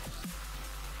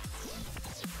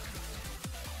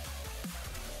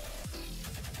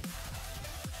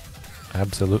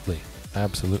 Absolutely.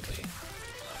 Absolutely.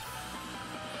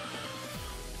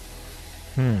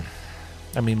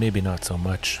 I mean, maybe not so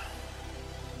much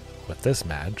with this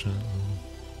match.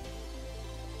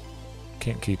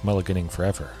 Can't keep mulliganing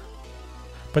forever.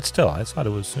 But still, I thought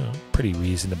it was pretty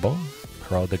reasonable.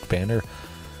 Heraldic Banner,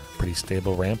 pretty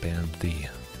stable ramp, and the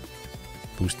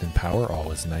boost in power,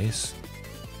 always nice.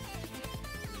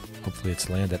 Hopefully it's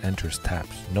land that enters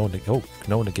taps. No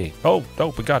negate. Oh,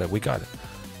 we got it.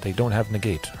 They don't have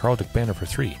negate. Heraldic Banner for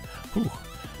 3. Whew,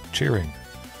 cheering.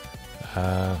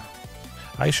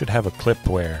 I should have a clip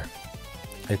where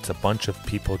it's a bunch of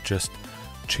people just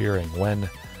cheering when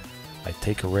I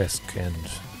take a risk and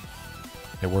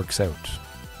it works out.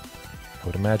 I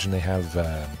would imagine they have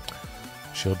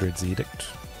Shieldred's Edict,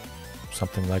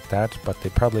 something like that, but they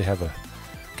probably have a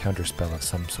counterspell of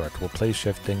some sort. We'll play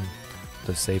shifting,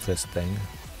 the safest thing.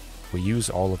 We use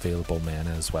all available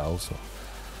mana as well, so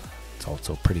it's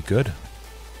also pretty good.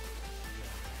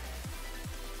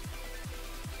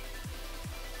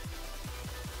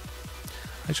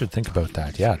 I should think about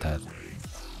that. Yeah, that.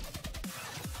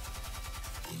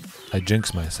 I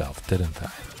jinxed myself, didn't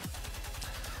I?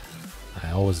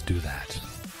 I always do that.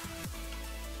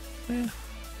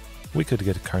 We could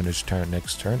get a Carnage turn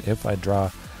next turn. If I draw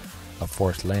a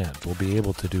 4th land, we'll be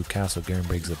able to do Castle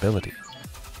Garrenbrig's ability.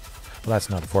 Well, that's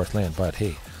not a 4th land, but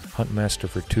hey, Huntmaster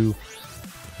for 2,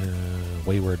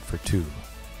 Wayward for 2.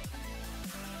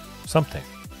 Something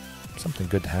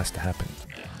good has to happen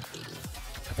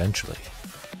eventually.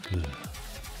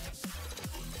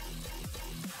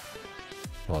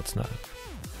 Well, it's not.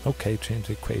 Okay, change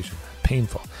the equation.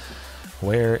 Painful.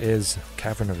 Where is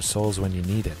Cavern of Souls when you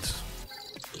need it?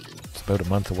 It's about a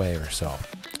month away or so.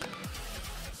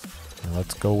 Now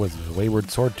let's go with Wayward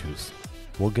Swordtooth.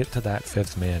 We'll get to that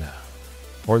 5th mana,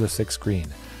 or the 6th green,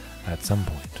 at some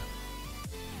point.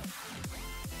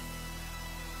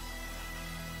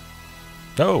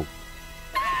 Oh!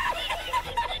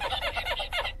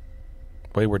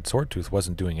 Wayward Swordtooth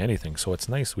wasn't doing anything, so it's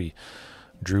nice we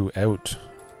drew out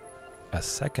a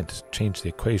 2nd to change the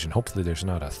equation. Hopefully there's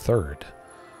not a 3rd.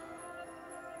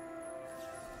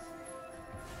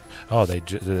 Oh,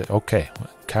 okay.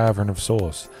 Cavern of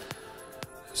Souls.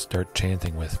 Start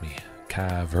chanting with me.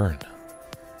 Cavern.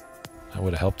 That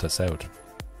would have helped us out.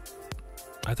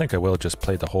 I think I will just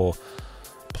play the whole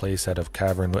playset of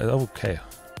Cavern. Okay.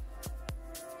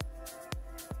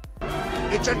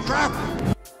 It's a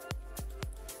trap!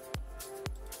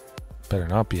 Better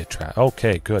not be a trap.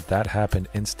 Okay, good. That happened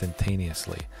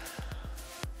instantaneously.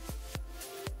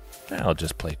 I'll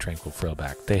just play Tranquil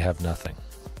Frillback. They have nothing.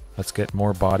 Let's get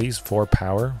more bodies. 4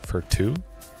 power for 2.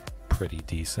 Pretty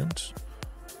decent.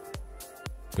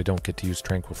 We don't get to use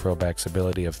Tranquil Frillback's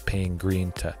ability of paying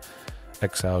green to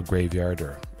exile graveyard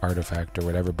or artifact or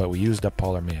whatever, but we used up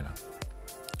all our mana.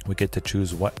 We get to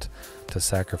choose what to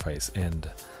sacrifice, and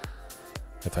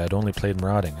if I had only played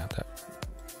Marauding,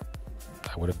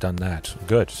 I would have done that.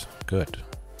 Good.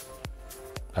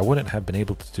 I wouldn't have been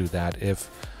able to do that if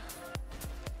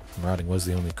Marauding was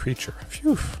the only creature.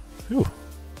 Phew.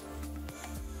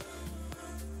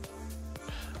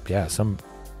 Yeah, some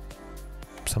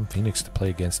Phoenix to play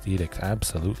against Edict.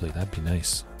 Absolutely, that'd be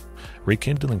nice.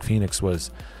 Rekindling Phoenix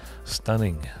was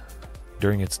stunning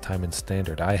during its time in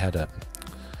Standard. I had a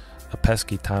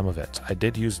pesky time of it. I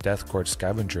did use Deathcourt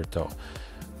Scavenger though,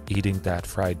 eating that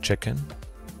fried chicken,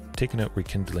 taking out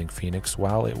Rekindling Phoenix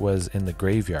while it was in the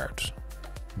graveyard.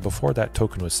 Before that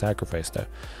token was sacrificed,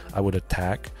 I would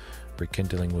attack,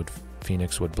 Rekindling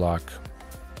Phoenix would block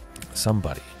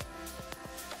somebody.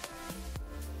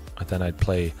 And then I'd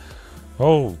play,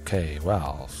 okay,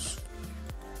 well,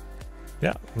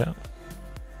 yeah.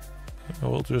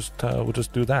 We'll just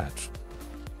do that.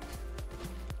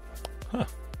 Huh.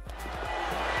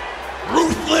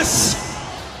 Ruthless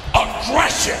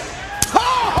aggression!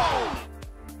 Ho!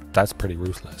 That's pretty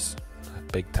ruthless.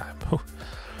 Big time.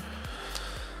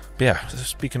 Yeah,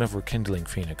 speaking of Rekindling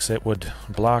Phoenix, it would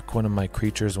block one of my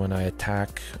creatures when I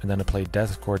attack, and then I play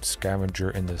Deathcourt Scavenger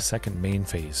in the second main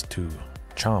phase to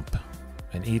chomp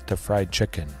and eat the fried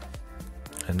chicken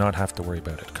and not have to worry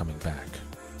about it coming back.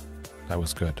 That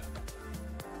was good.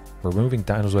 Removing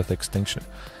dinos with extinction.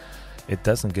 It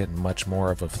doesn't get much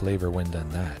more of a flavor win than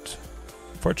that.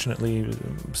 Fortunately,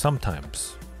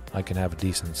 sometimes I can have a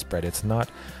decent spread. It's not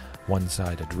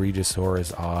one-sided. Regisaur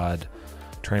is odd.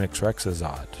 Tranix Rex is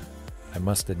odd. I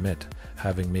must admit,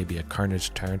 having maybe a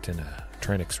Carnage Tyrant and a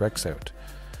Tranix Rex out,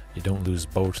 you don't lose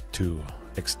both to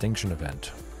Extinction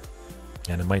Event.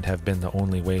 And it might have been the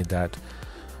only way that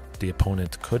the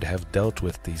opponent could have dealt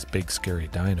with these big scary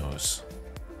dinos.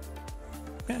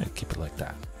 Yeah, keep it like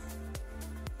that.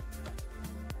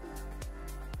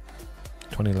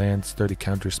 20 lands, 30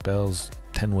 counter spells,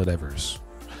 10 whatevers.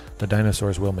 The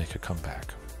dinosaurs will make a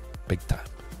comeback. Big time.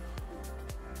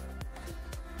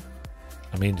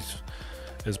 I mean,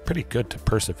 it's pretty good to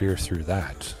persevere through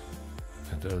that.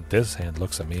 And this hand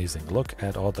looks amazing. Look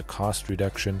at all the cost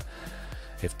reduction.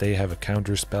 If they have a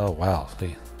counter spell, wow,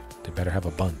 they better have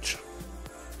a bunch.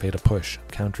 Fatal Push,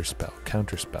 counter spell,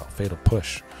 fatal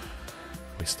push.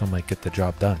 We still might get the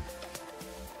job done.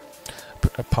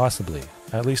 Possibly.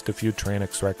 At least a few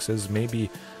Tranix Rexes, maybe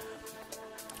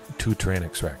 2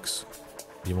 Tranix Rex.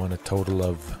 You want a total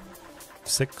of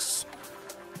 6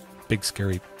 big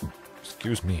scary...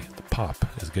 Excuse me, the pop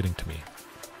is getting to me.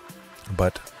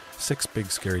 But 6 big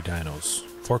scary dinos.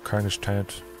 4 Carnage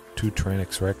Tyrant, 2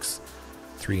 Tranix Rex,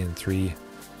 3 and 3.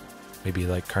 Maybe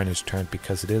like Carnage Tyrant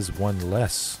because it is 1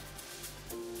 less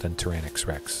than Tyrannix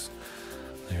Rex.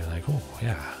 And you're like, oh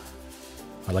yeah,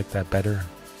 I like that better.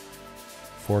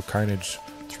 4 Carnage,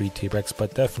 3 T-Rex,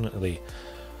 but definitely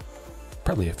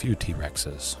probably a few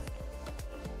T-Rexes.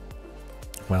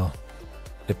 Well,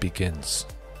 it begins.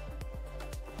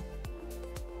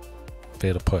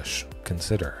 Fatal Push.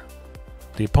 Consider.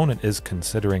 The opponent is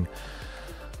considering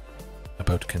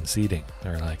about conceding.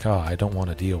 They're like, oh, I don't want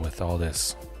to deal with all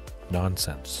this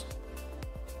nonsense.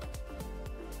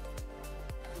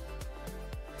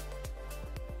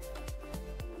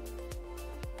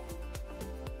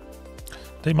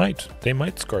 They might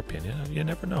Scorpion. You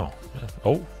never know.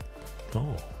 Oh.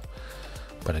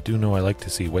 But I do know I like to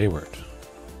see Wayward.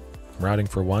 Marauding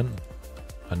for 1.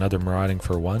 Another Marauding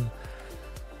for 1.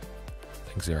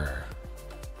 Things are,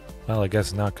 well, I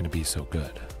guess not going to be so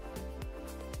good.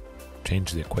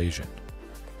 Change the equation.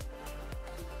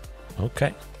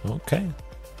 Okay.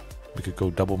 We could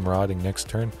go double Marauding next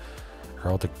turn.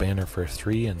 Heraldic Banner for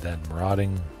 3 and then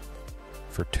Marauding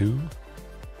for 2.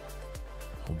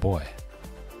 Oh boy.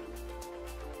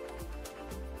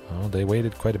 Oh, they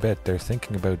waited quite a bit. They're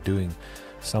thinking about doing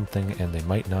something and they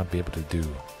might not be able to do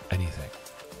anything.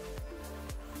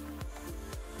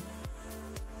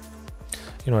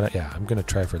 You know what? Yeah, I'm going to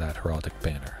try for that Heraldic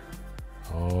Banner.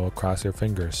 Oh, cross your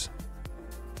fingers.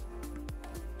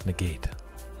 Negate.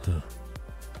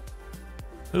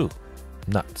 Ooh,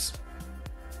 nuts.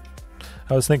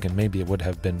 I was thinking maybe it would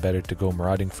have been better to go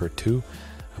Marauding for 2.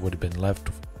 I would have been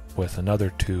left with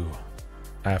another 2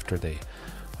 after they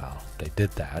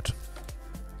did that.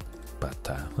 But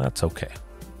that's okay.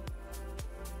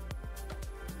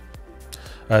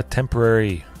 A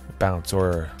temporary bounce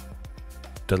or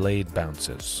delayed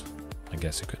bounces, I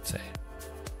guess you could say.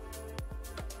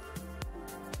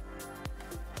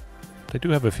 They do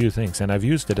have a few things, and I've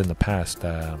used it in the past.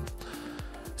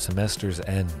 Semester's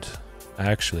End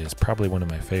actually is probably one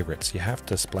of my favorites. You have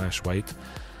to splash white.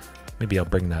 Maybe I'll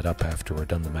bring that up after we're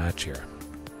done the match here.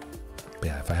 But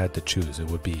yeah, if I had to choose, it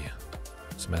would be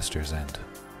Semester's End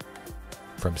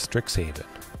from Strixhaven.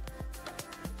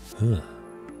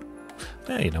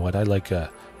 Hey, you know what? I like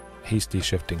Hasty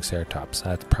Shifting Ceratops.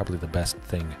 That's probably the best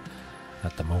thing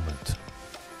at the moment.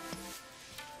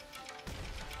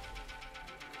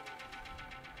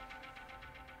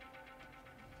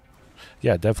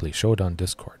 Yeah, definitely. Show it on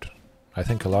Discord. I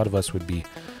think a lot of us would be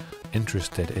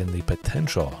interested in the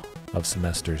potential of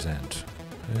Semester's End.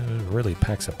 It really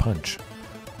packs a punch.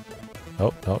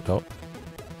 Oh.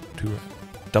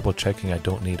 Double checking I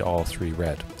don't need all 3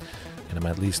 red. And I'm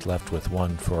at least left with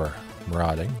 1 for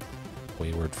Marauding.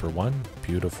 Wayward for 1.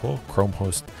 Beautiful. Chrome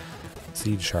Host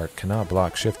Seed Shark cannot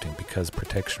block shifting because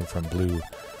protection from blue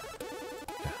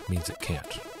means it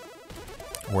can't.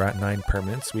 We're at 9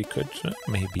 permanents. We could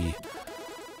maybe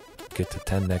get to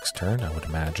 10 next turn, I would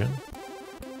imagine.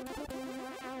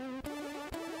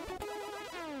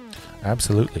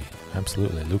 Absolutely.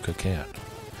 Luca can.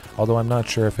 Although I'm not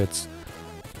sure if it's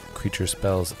creature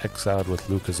spells exiled with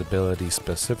Luca's ability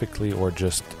specifically or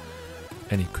just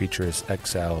any creature is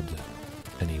exiled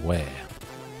anyway.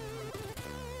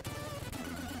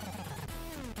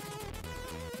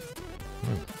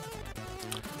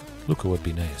 Luca would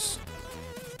be nice.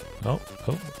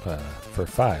 For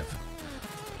 5.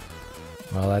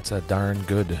 Well, that's a darn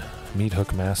good Meat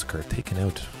Hook Massacre, taking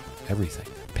out everything.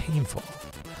 Painful.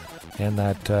 And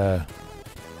that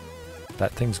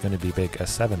thing's going to be big. A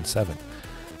 7/7.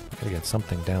 Gotta get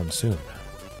something down soon.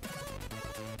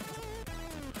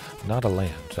 Not a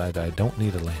land. I don't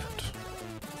need a land.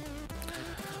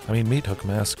 I mean, Meat Hook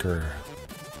Massacre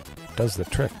does the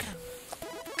trick.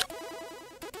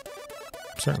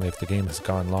 Certainly, if the game has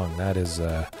gone long, that is,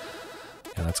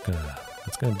 that's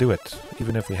gonna do it.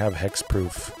 Even if we have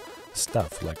hexproof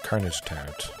stuff like Carnage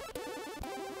Tyrant,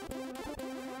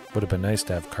 would have been nice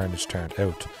to have Carnage Tyrant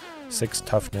out. 6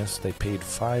 toughness. They paid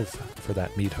 5 for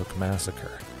that Meat Hook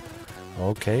Massacre.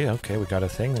 Okay, we got a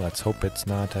thing. Let's hope it's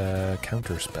not a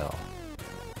counter spell.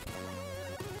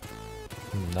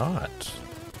 Not.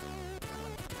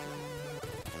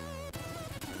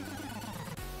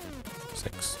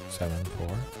 Six, 7,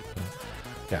 4.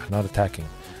 Yeah, not attacking.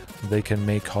 They can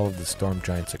make Hall of the Storm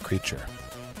Giants a creature.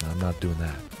 I'm not doing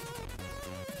that.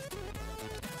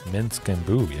 Minsk and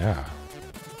Boo, yeah.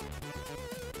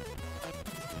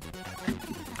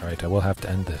 Alright, I will have to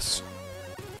end this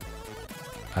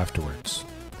afterwards,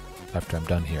 after I'm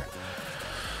done here.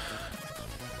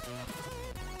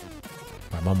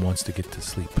 My mom wants to get to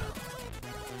sleep.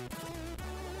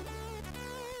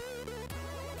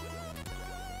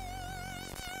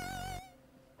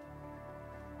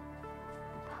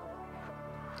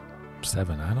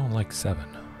 Seven. I don't like 7.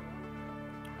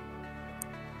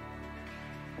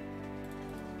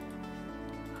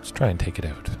 Let's try and take it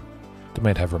out. They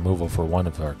might have removal for one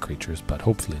of our creatures, but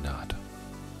hopefully not.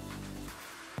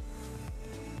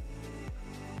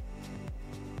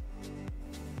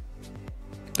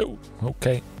 Oh,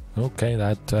 okay,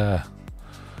 that,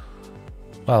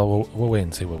 well, we'll wait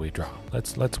and see what we draw.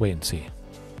 Let's wait and see.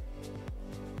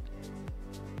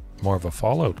 More of a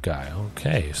Fallout guy.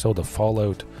 Okay, so the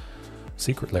Fallout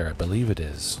Secret Lair, I believe it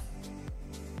is.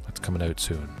 That's coming out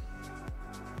soon.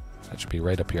 That should be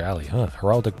right up your alley, huh?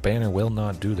 Heraldic Banner will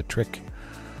not do the trick.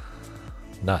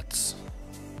 Nuts.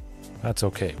 That's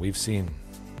okay. We've seen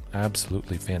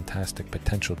absolutely fantastic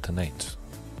potential tonight.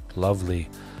 Lovely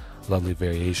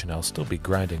variation. I'll still be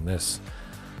grinding this,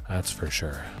 that's for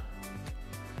sure.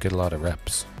 Get a lot of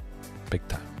reps. Big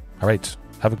time. Alright,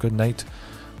 have a good night.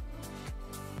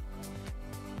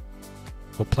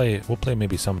 We'll play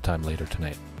maybe sometime later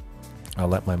tonight. I'll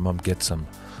let my mom get some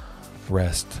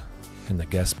rest in the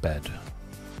guest bed.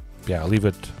 Yeah, I'll leave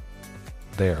it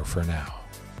there for now.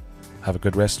 Have a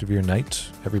good rest of your night,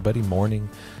 everybody. Morning,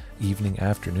 evening,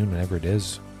 afternoon, whenever it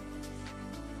is.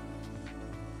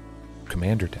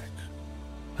 Commander deck.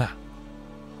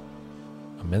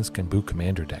 A Minsk and Boo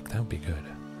commander deck. That would be good.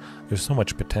 There's so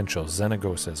much potential.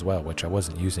 Xenagos as well, which I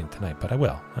wasn't using tonight, but I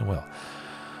will.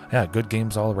 Yeah, good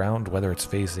games all around, whether it's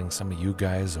facing some of you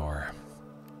guys or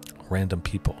random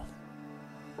people.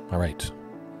 Alright.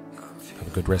 Have a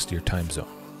good rest of your time zone.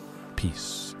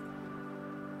 Peace.